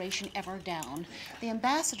poaching operation ever down. The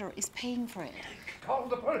ambassador is paying for it. Call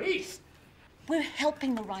the police! We're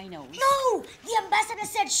helping the rhinos. No! The ambassador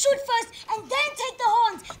said shoot first and then take the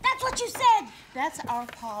horns. That's what you said. That's our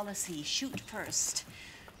policy. Shoot first.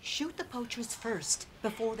 Shoot the poachers first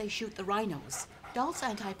before they shoot the rhinos. Dolph's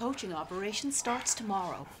anti-poaching operation starts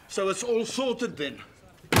tomorrow. So it's all sorted then?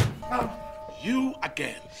 You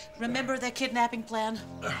again. Remember their kidnapping plan?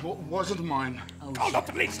 Wasn't mine. Call the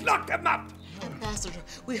police! Lock them up! Ambassador,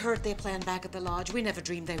 we heard their plan back at the lodge. We never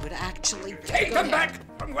dreamed they would actually... Take them back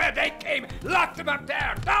from where they came! Lock them up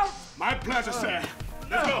there! Down! My pleasure, sir.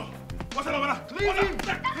 Let's go. What's it over? Leave him!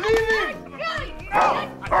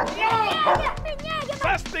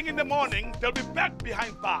 First thing in the morning, they'll be back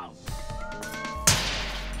behind bars.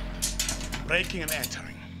 breaking and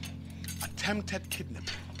entering, attempted kidnapping,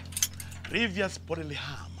 grievous bodily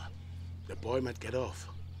harm. The boy might get off,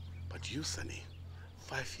 but you, Sonny,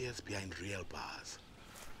 5 years behind real bars.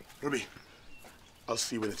 Ruby, I'll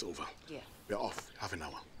see you when it's over. Yeah. We're off, half an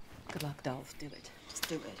hour. Good luck, Dolph. Do it. Just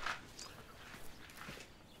do it.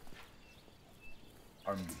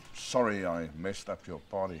 I'm sorry I messed up your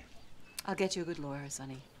party. I'll get you a good lawyer,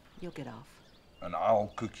 Sonny. You'll get off. And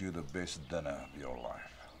I'll cook you the best dinner of your life.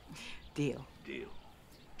 Deal. Deal.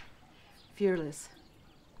 Fearless.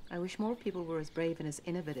 I wish more people were as brave and as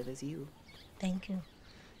innovative as you. Thank you.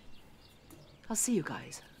 I'll see you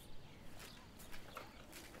guys.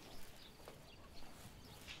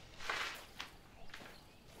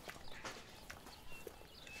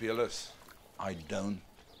 Fearless, I don't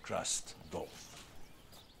trust Dolph.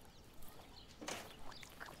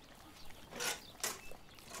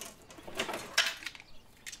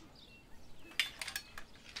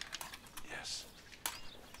 Yes.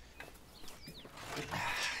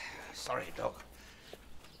 Sorry, dog.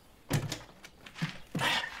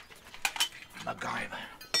 MacGyver.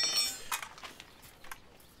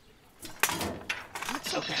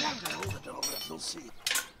 It's okay. Hold the dog. We'll see.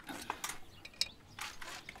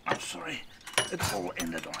 I'm sorry. It's all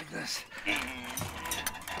ended like this.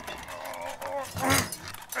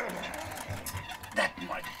 That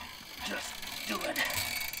might just do it.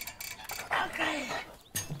 Okay.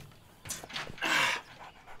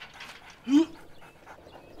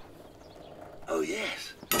 Oh,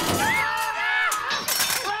 yes.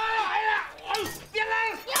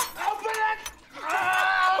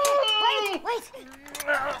 Wait, wait!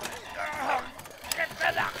 Get the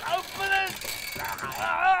lock, open it!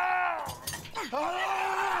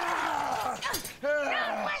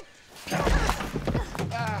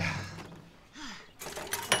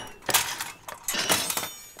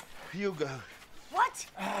 You go. What?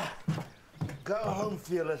 Go home,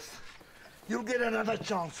 Fearless. You'll get another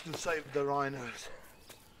chance to save the rhinos.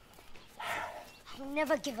 I'll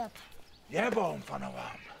never give up. Yeah, boom,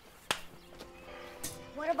 Fanawam.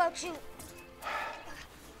 What about you?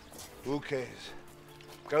 Who cares?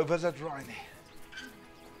 Go visit Riney.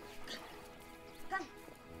 Come.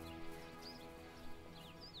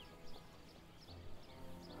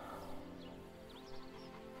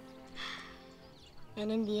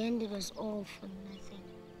 And in the end, it was all for nothing.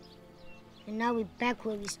 And now we're back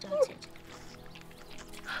where we started.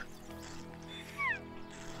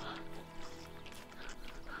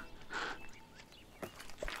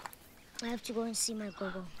 I have to go and see my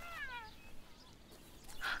gogo.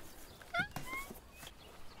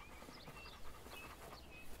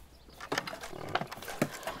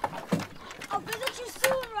 I'll visit you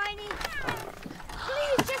soon, Riney.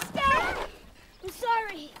 Please, just stay. I'm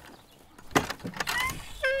sorry.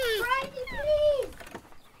 Riney, please.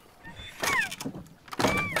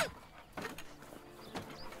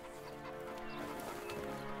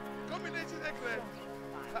 Combination excellent.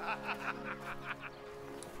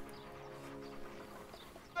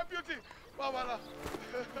 The beauty. Wawala.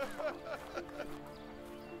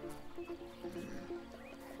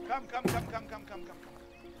 Come.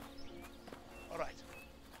 All right.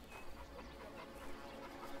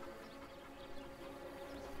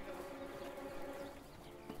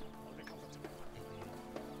 Be comfortable.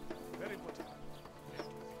 Very important.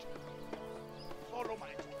 Follow my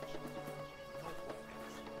instructions. No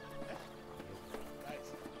problems. Guys,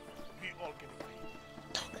 we all get it right.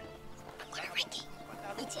 I'm gonna Ricky.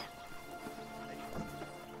 Meet ya.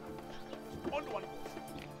 Only one goes.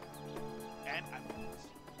 And I'm honest.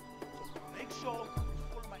 So make sure you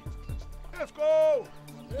follow my instructions. Let's go!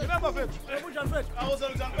 Remember, Fetch. I was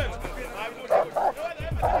on Fetch.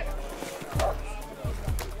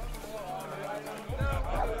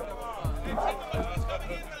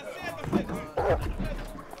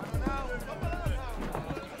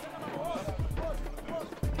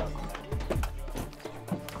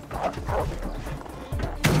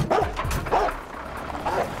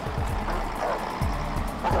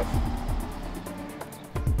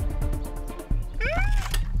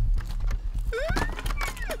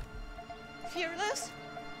 Fearless?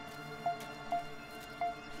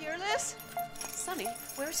 Fearless? Sonny,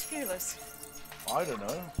 where's Fearless? I don't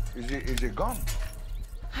know. Is he gone?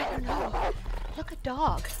 I don't know. Look at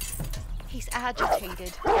Dog. He's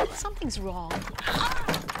agitated. Something's wrong.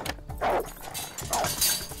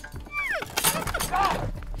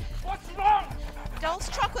 What's wrong? Dolph's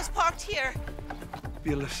truck was parked here.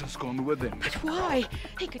 Fearless has gone with him. But why?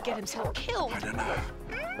 He could get himself killed. I don't know,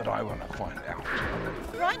 but I want to find out.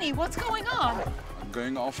 Riney, what's going on? I'm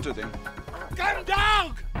going after them. Gun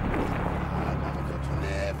dog!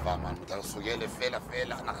 Never Java man, moet ons vergele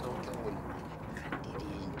vele na groot doen.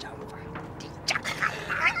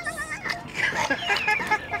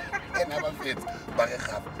 En aba fit, ba re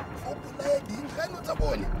gape. Fopula ding ga no tsa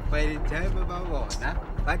bone. By the time ba bona,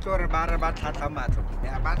 ba tlo re ba re ba tlhatla matlo.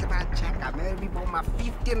 Ya ba tla ba check maybe bo ma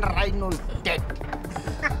 15 rhinos dead.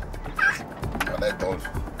 Well, Dolph.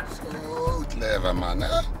 So clever man,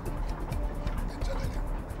 huh?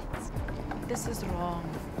 This is wrong.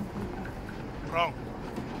 Wrong.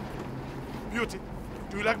 Beauty,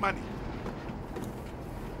 do you like money?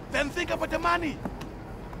 Then think about the money.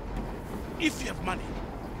 If you have money,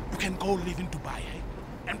 you can go live in Dubai, eh?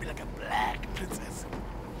 And be like a black princess.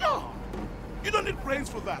 No, you don't need brains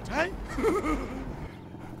for that, eh?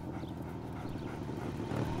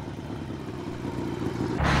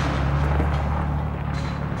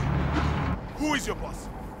 Who is your boss?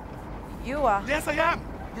 You are. Yes, I am.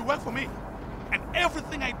 You work for me. And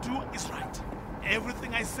everything I do is right.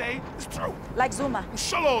 Everything I say is true. Like Zuma.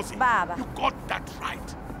 Shalozi. Baba. You got that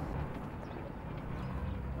right.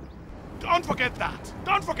 Don't forget that.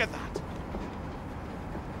 Don't forget that.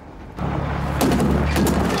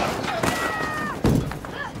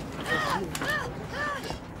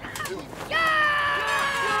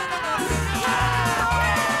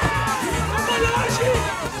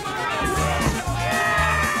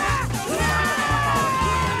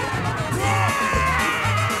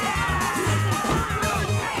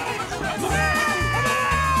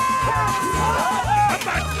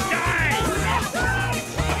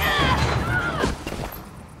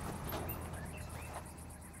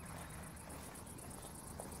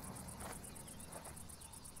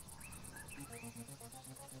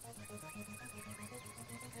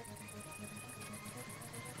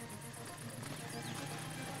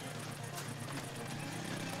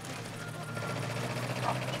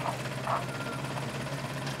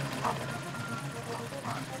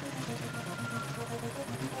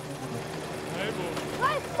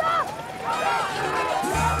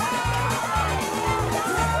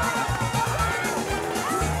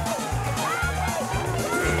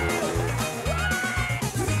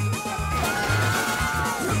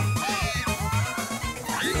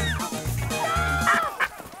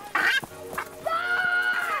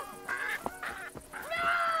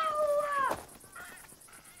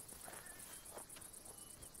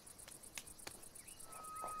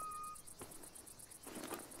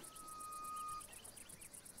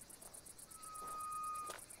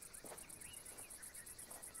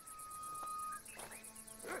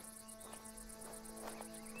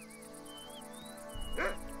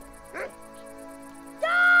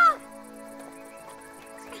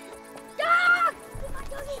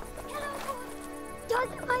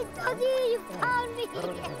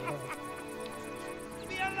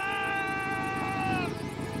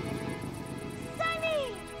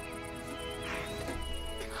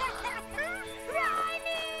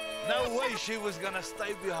 No way she was gonna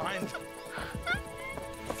stay behind.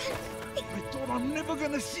 I thought I'm never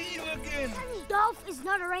gonna see you again. Dolph is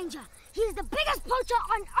not a ranger. He's the biggest poacher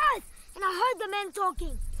on Earth. And I heard the men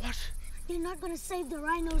talking. What? They're not gonna save the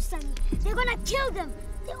rhinos, Sonny. They're gonna kill them.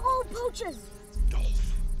 They're all poachers.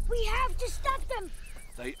 Dolph. We have to stop them.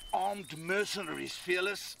 They armed mercenaries,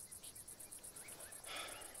 Fearless.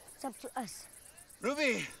 It's up to us.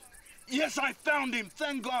 Ruby! Yes, I found him,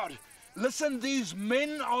 thank God. Listen, these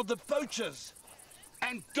men are the poachers.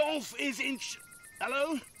 And Dolph is in...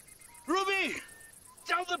 Hello? Ruby!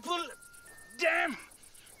 Tell the Damn!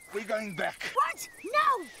 We're going back. What?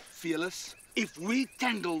 No! Fearless, if we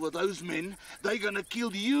tangle with those men, they're gonna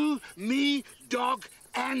kill you, me, Dog,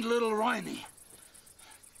 and little Riney.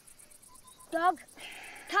 Dog,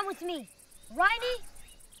 come with me. Riney,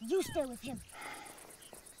 you stay with him.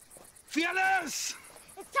 Fearless!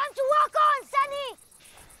 It's time to walk on, Sonny!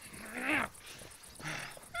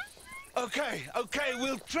 Okay,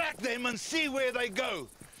 we'll track them and see where they go.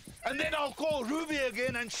 And then I'll call Ruby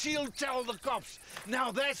again and she'll tell the cops.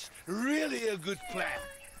 Now that's really a good plan.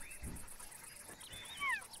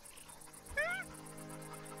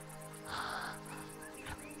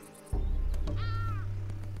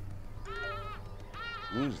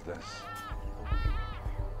 Who's this?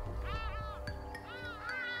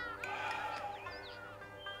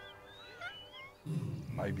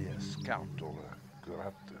 Maybe a scout or a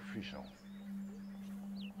corrupt official.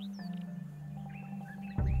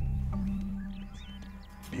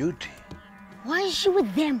 Beauty. Why is she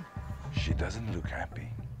with them? She doesn't look happy.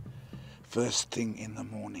 First thing in the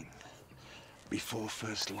morning, before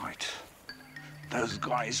first light, those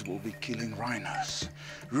guys will be killing rhinos.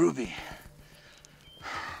 Ruby.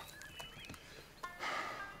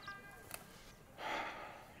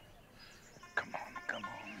 Come on, come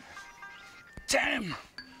on.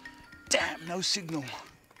 Damn, no signal.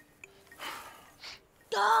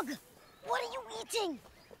 Dog, what are you eating?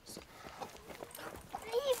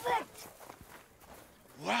 Leave it.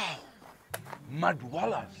 Wow.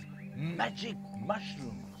 Madwallas, magic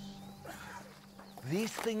mushrooms.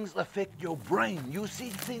 These things affect your brain. You see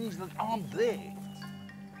things that aren't there.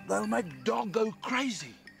 They'll make dog go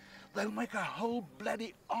crazy. They'll make a whole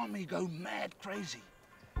bloody army go mad crazy.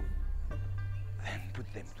 Then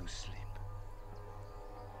put them to sleep,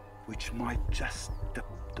 which might just tip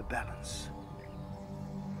the balance.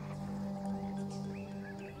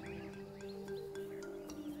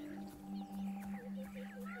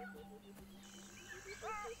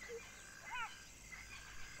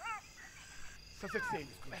 Sussex saying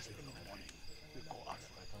is first thing in the morning. We go out.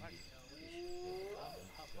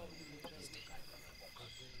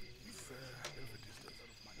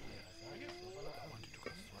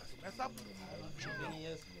 Mess up.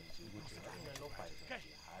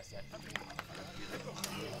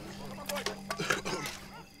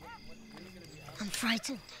 I'm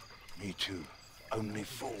frightened. Me too. Only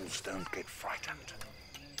fools don't get frightened.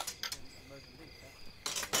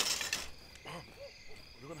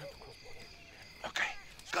 We're gonna have to cross. Okay,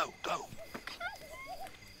 go, go.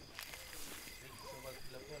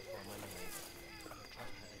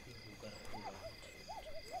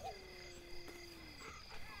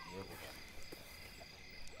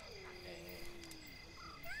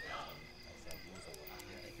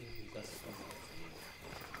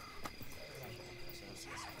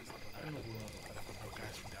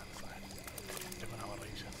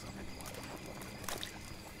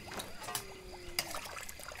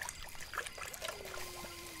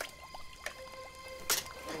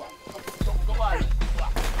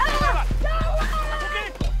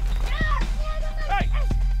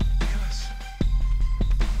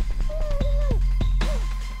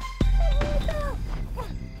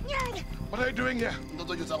 What are you doing here?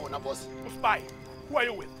 boss. Spy. Who are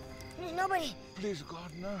you with? Nobody. Please,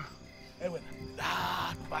 God, no. Hey, wait.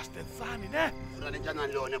 That bastard son, eh?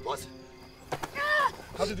 boss.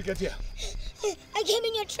 How did you get here? I came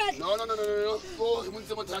in your truck. No. Oh, you want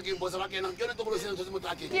to take boss.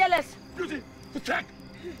 Fearless. Beauty, the track.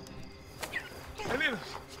 Helena,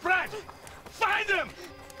 Sprite, find them!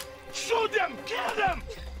 Shoot them! Kill them!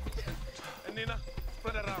 And Nina,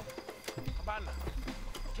 spread around. Abana.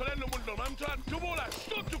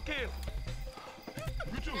 Shoot to kill.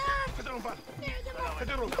 You too. Get on fire. Get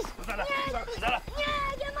on.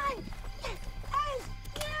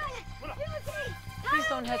 Please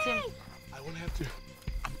don't hurt him. I won't have to.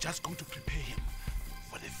 I'm just going to prepare him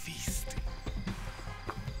for the feast.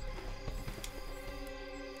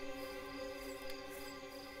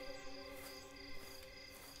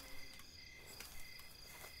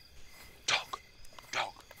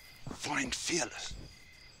 Dog, find Fearless.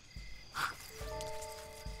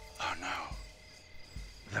 Oh no,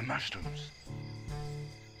 the mushrooms.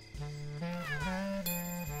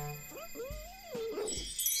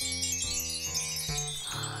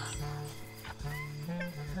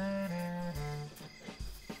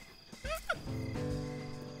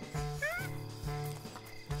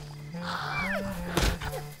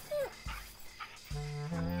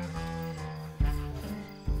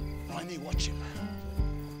 Ronnie, watch him.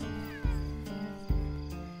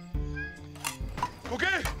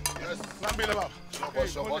 Okay? Yes. Lambi laba.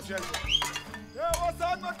 Sure, boss. Yeah, what's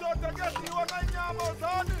on my daughter? Get you on my nyama,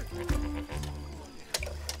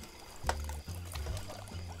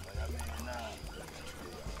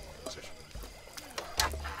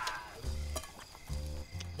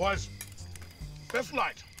 Boys, first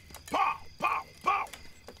light. Pow, pow, pow.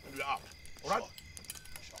 And we're out. All right?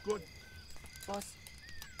 Good. Boss,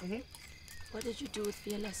 what did you do with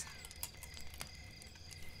Fearless?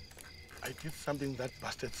 I did something that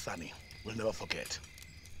bastard Sonny will never forget.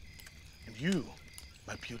 And you,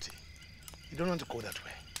 my beauty, you don't want to go that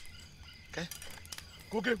way. Okay?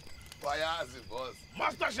 Cook him. Wayazi, boss.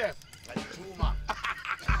 Master Chef. Chuma.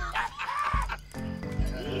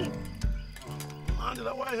 Under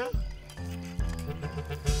that way, huh?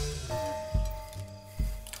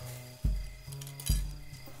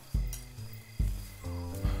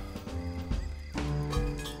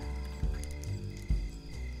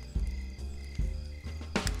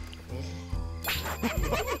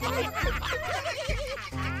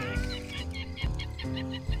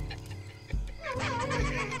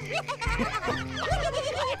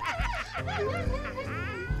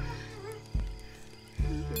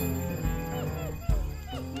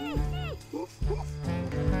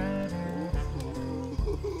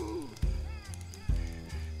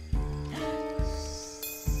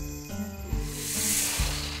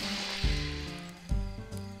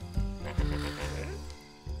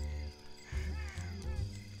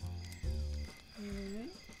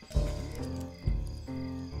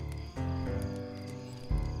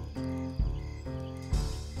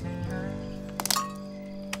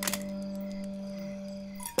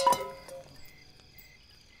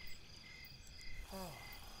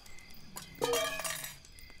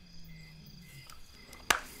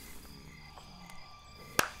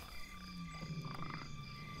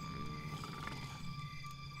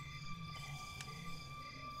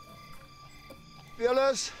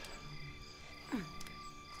 Fearless!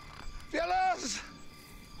 Fearless!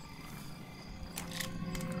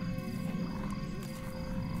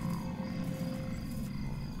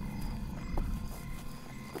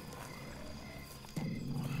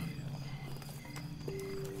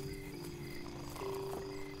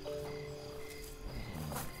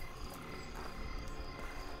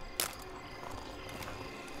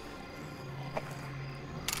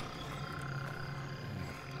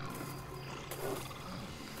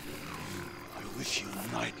 I wish you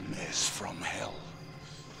nightmares from hell.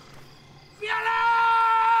 Fearless!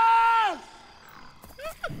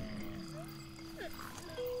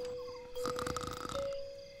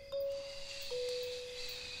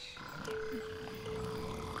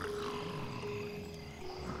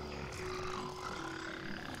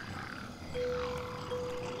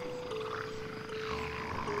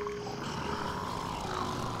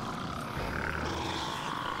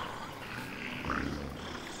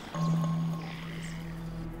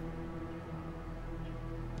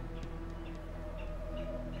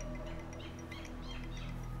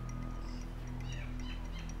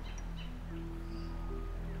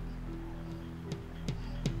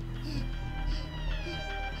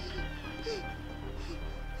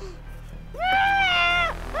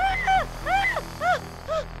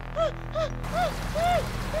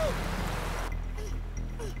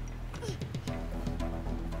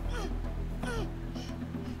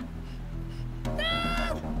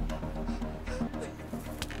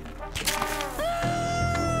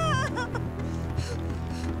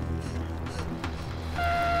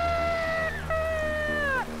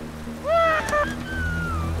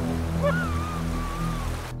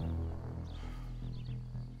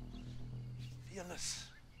 Fearless.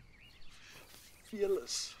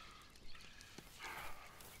 Fearless.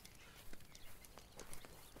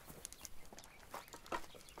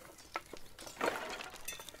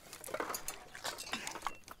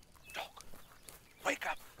 Dog, wake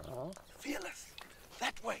up. Fearless.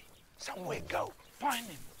 That way. Somewhere. Go. Find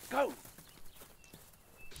him. Go.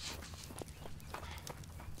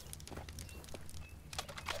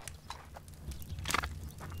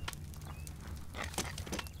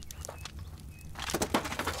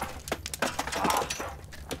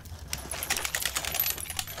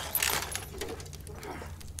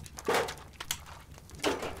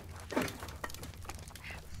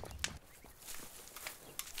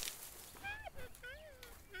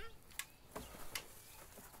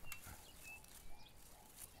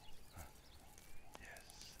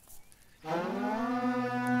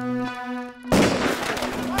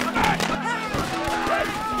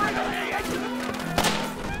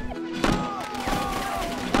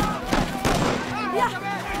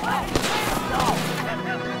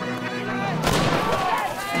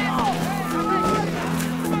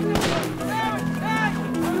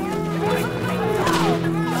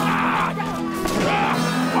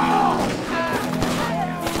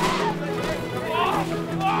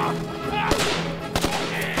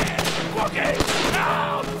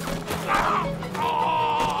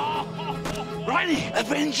 Riley,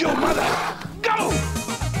 avenge your mother! Go!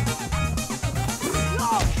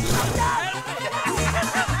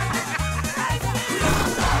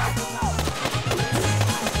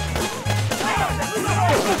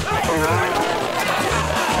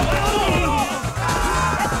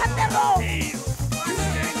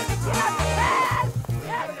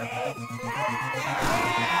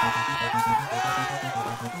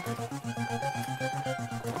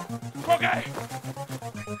 Okay.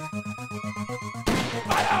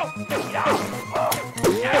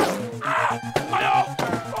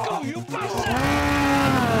 Go, you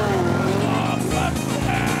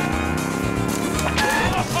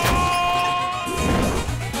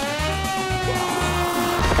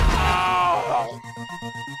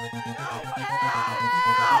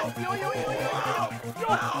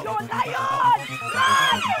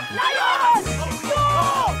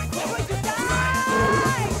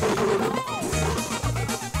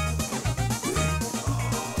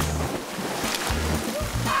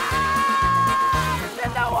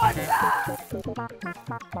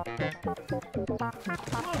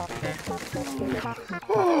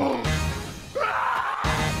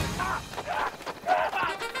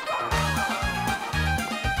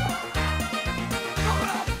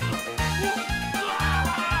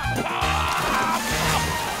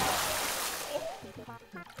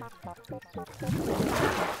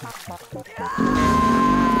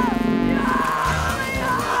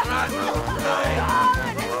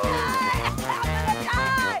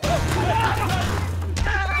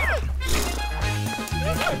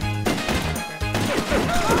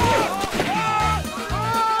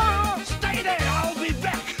Stay there, I'll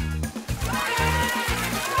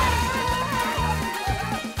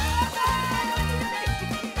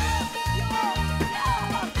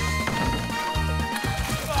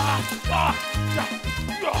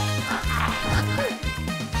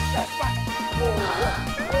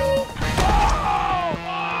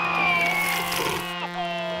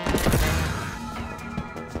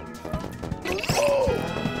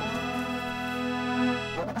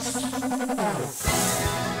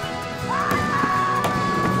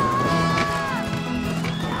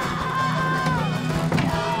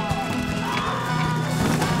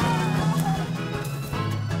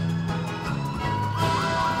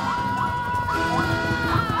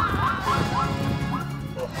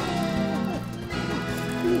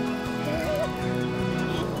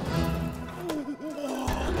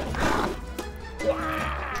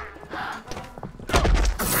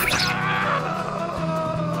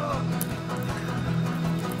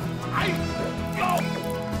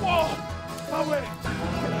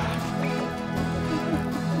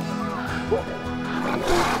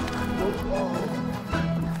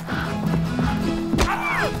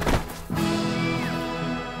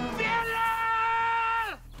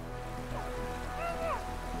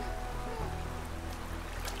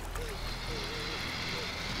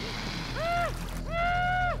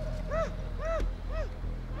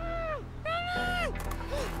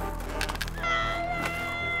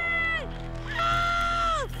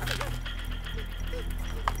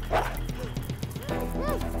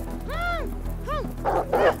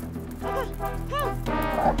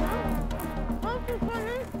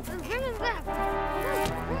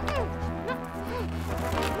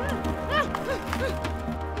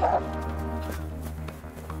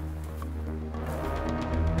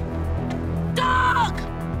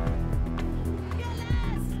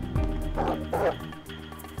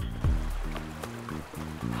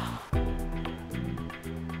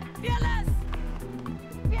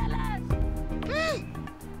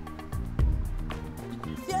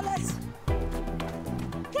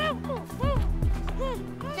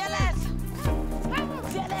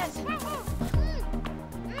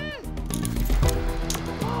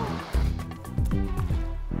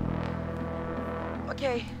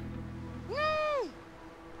Okay.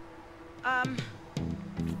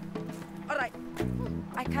 All right.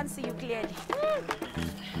 I can't see you clearly.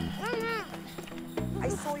 I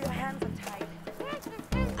saw your hands are tied.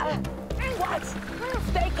 What?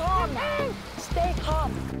 Stay calm. Stay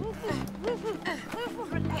calm.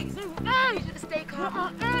 Relax. You should stay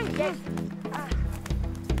calm. Yes.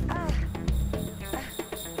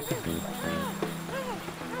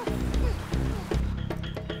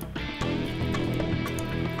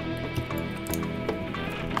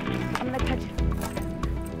 I'm gonna touch you.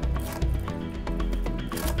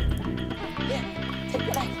 Yeah, take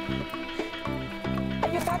your leg. Are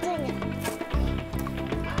you touching me?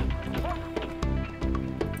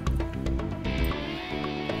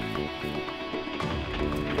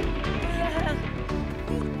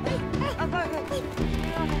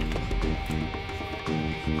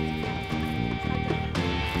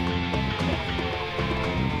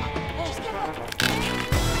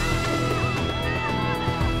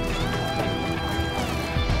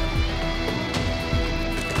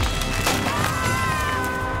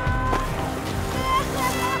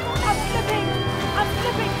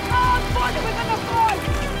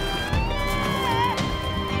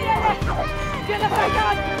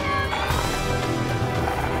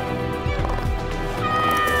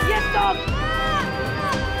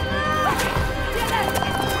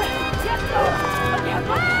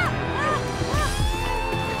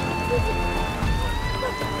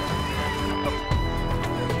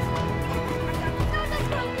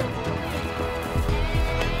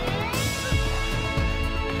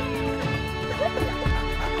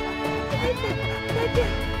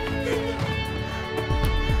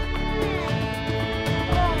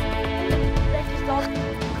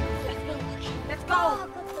 Let's go.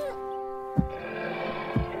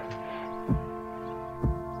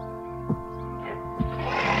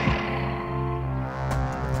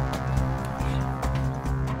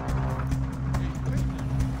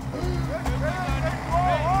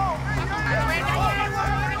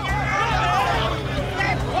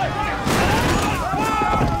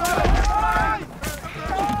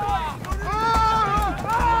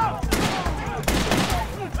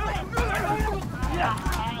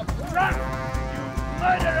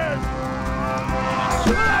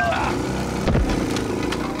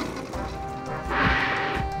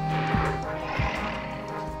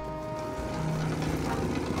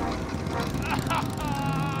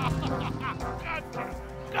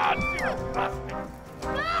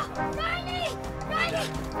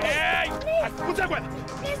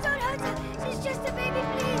 Please don't hurt her. She's just a baby,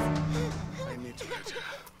 please. I need to hurt her.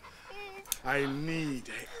 I need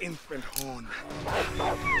an infant horn.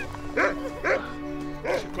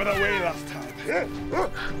 She got away last time.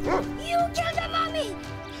 You killed the mommy!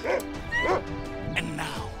 And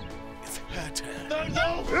now it's her turn.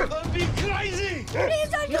 No, don't be crazy! Please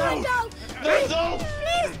don't do it, dog! No!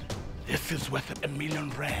 Please! This is worth R1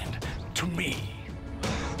 million to me.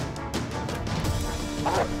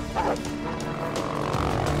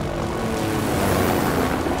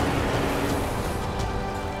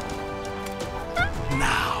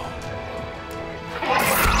 Now.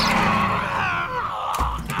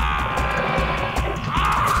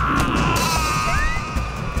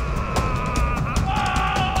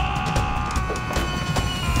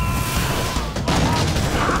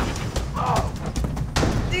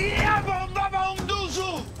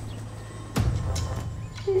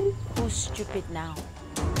 Who's stupid now?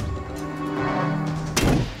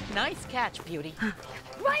 Nice catch, Beauty.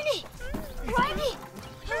 Riley! Riley!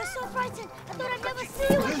 I was so frightened. I thought I'd never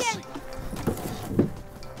see you again.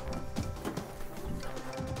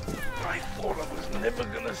 I thought I was never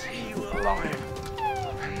gonna see you alive.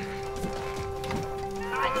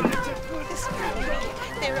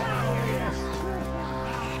 They're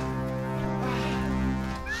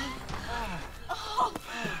Oh,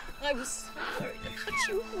 I was sorry to cut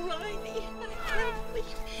you, Riley. I can't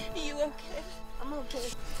believe. Are you okay? I'm okay.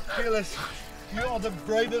 Fearless, you are the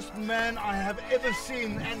bravest man I have ever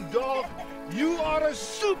seen, and dog, you are a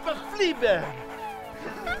super flea bear.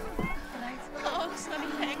 Oh, Sonny,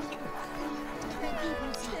 thank you.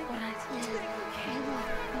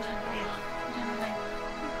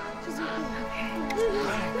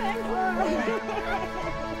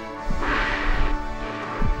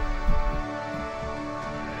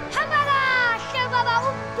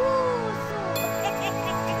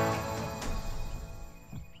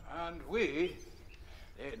 And we,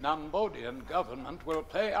 the Nambodian government, will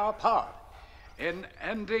play our part in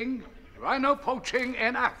ending rhino poaching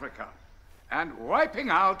in Africa and wiping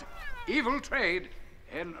out evil trade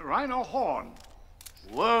in rhino horn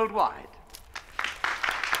worldwide.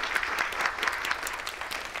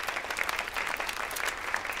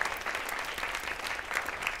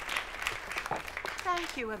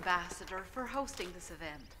 Thank you, Ambassador, for hosting this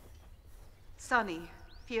event. Sonny,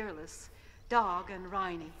 Fearless, Dog, and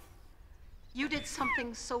Riney, you did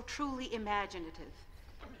something so truly imaginative.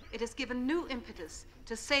 It has given new impetus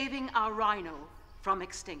to saving our rhino from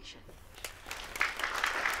extinction.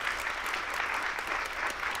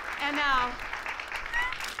 And now,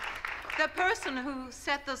 the person who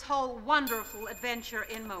set this whole wonderful adventure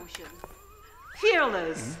in motion,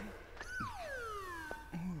 Fearless.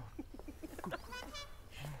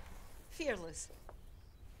 Fearless.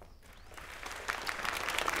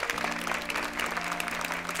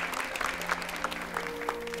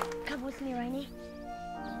 Come with me, Riney.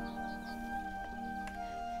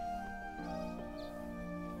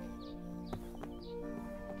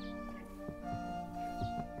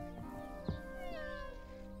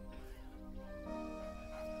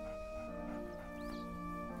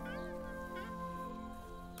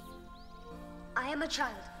 I am a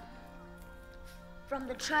child from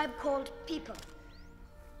the tribe called People.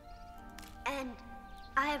 And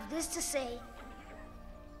I have this to say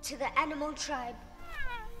to the animal tribe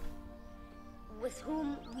with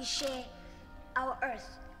whom we share our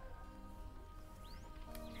earth.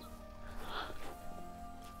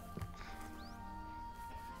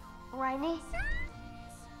 Riney,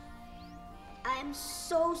 I am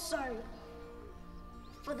so sorry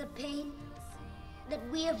for the pain that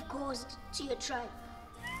we have caused to your tribe.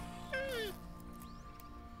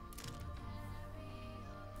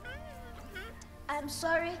 I'm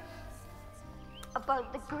sorry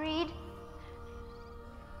about the greed,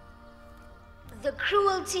 the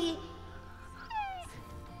cruelty,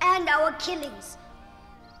 and our killings.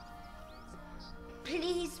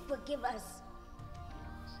 Please forgive us.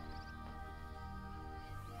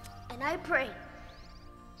 And I pray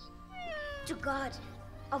to God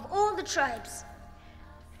of all the tribes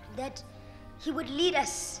that He would lead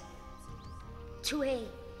us to a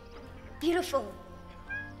beautiful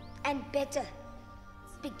and better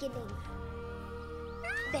beginning.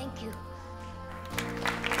 Thank you.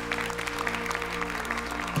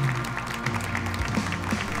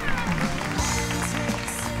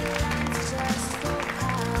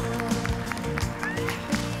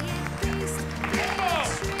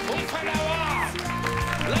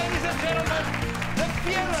 Ladies and gentlemen, the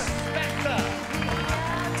Fearless Spectre.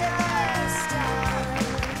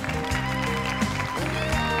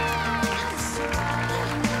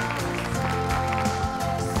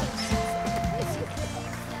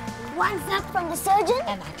 One zap from the surgeon,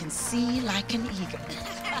 and I can see like an eagle.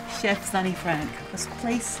 Chef Sonny Frank. This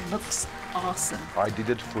place looks awesome. I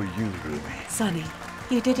did it for you, Ruby. Sonny,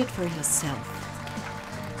 you did it for yourself.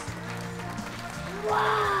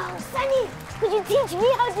 Wow, Sonny, could you teach me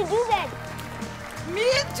how to do that?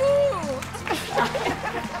 Me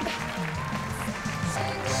too!